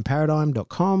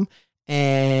info@thecanineparadigm.com.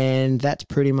 And that's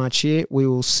pretty much it. We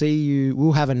will see you.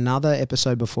 We'll have another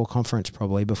episode before conference,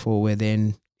 probably before we're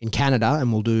then in Canada,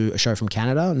 and we'll do a show from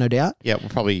Canada, no doubt. Yeah, we'll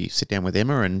probably sit down with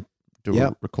Emma and do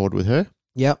a record with her.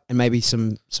 Yep, and maybe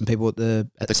some people at the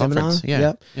seminar. Conference. Yeah,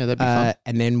 yep. Yeah, that'd be fun.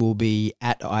 And then we'll be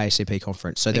at the IACP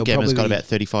conference. So I think Emma's got about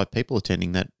 35 people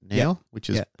attending that now, which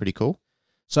is pretty cool.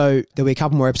 So there'll be a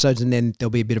couple more episodes and then there'll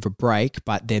be a bit of a break,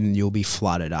 but then you'll be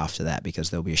flooded after that because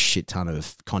there'll be a shit ton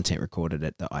of content recorded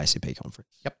at the ICP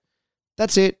conference. Yep.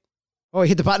 That's it. Oh, you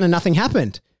hit the button and nothing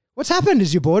happened. What's happened?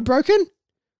 Is your board broken?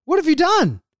 What have you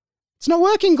done? It's not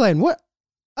working, Glenn. What?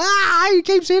 He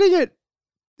keeps hitting it.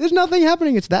 There's nothing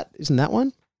happening. Isn't that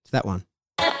one? It's that one.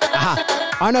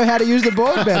 Aha. I know how to use the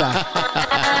board better.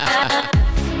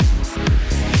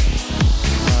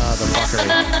 The fuckery.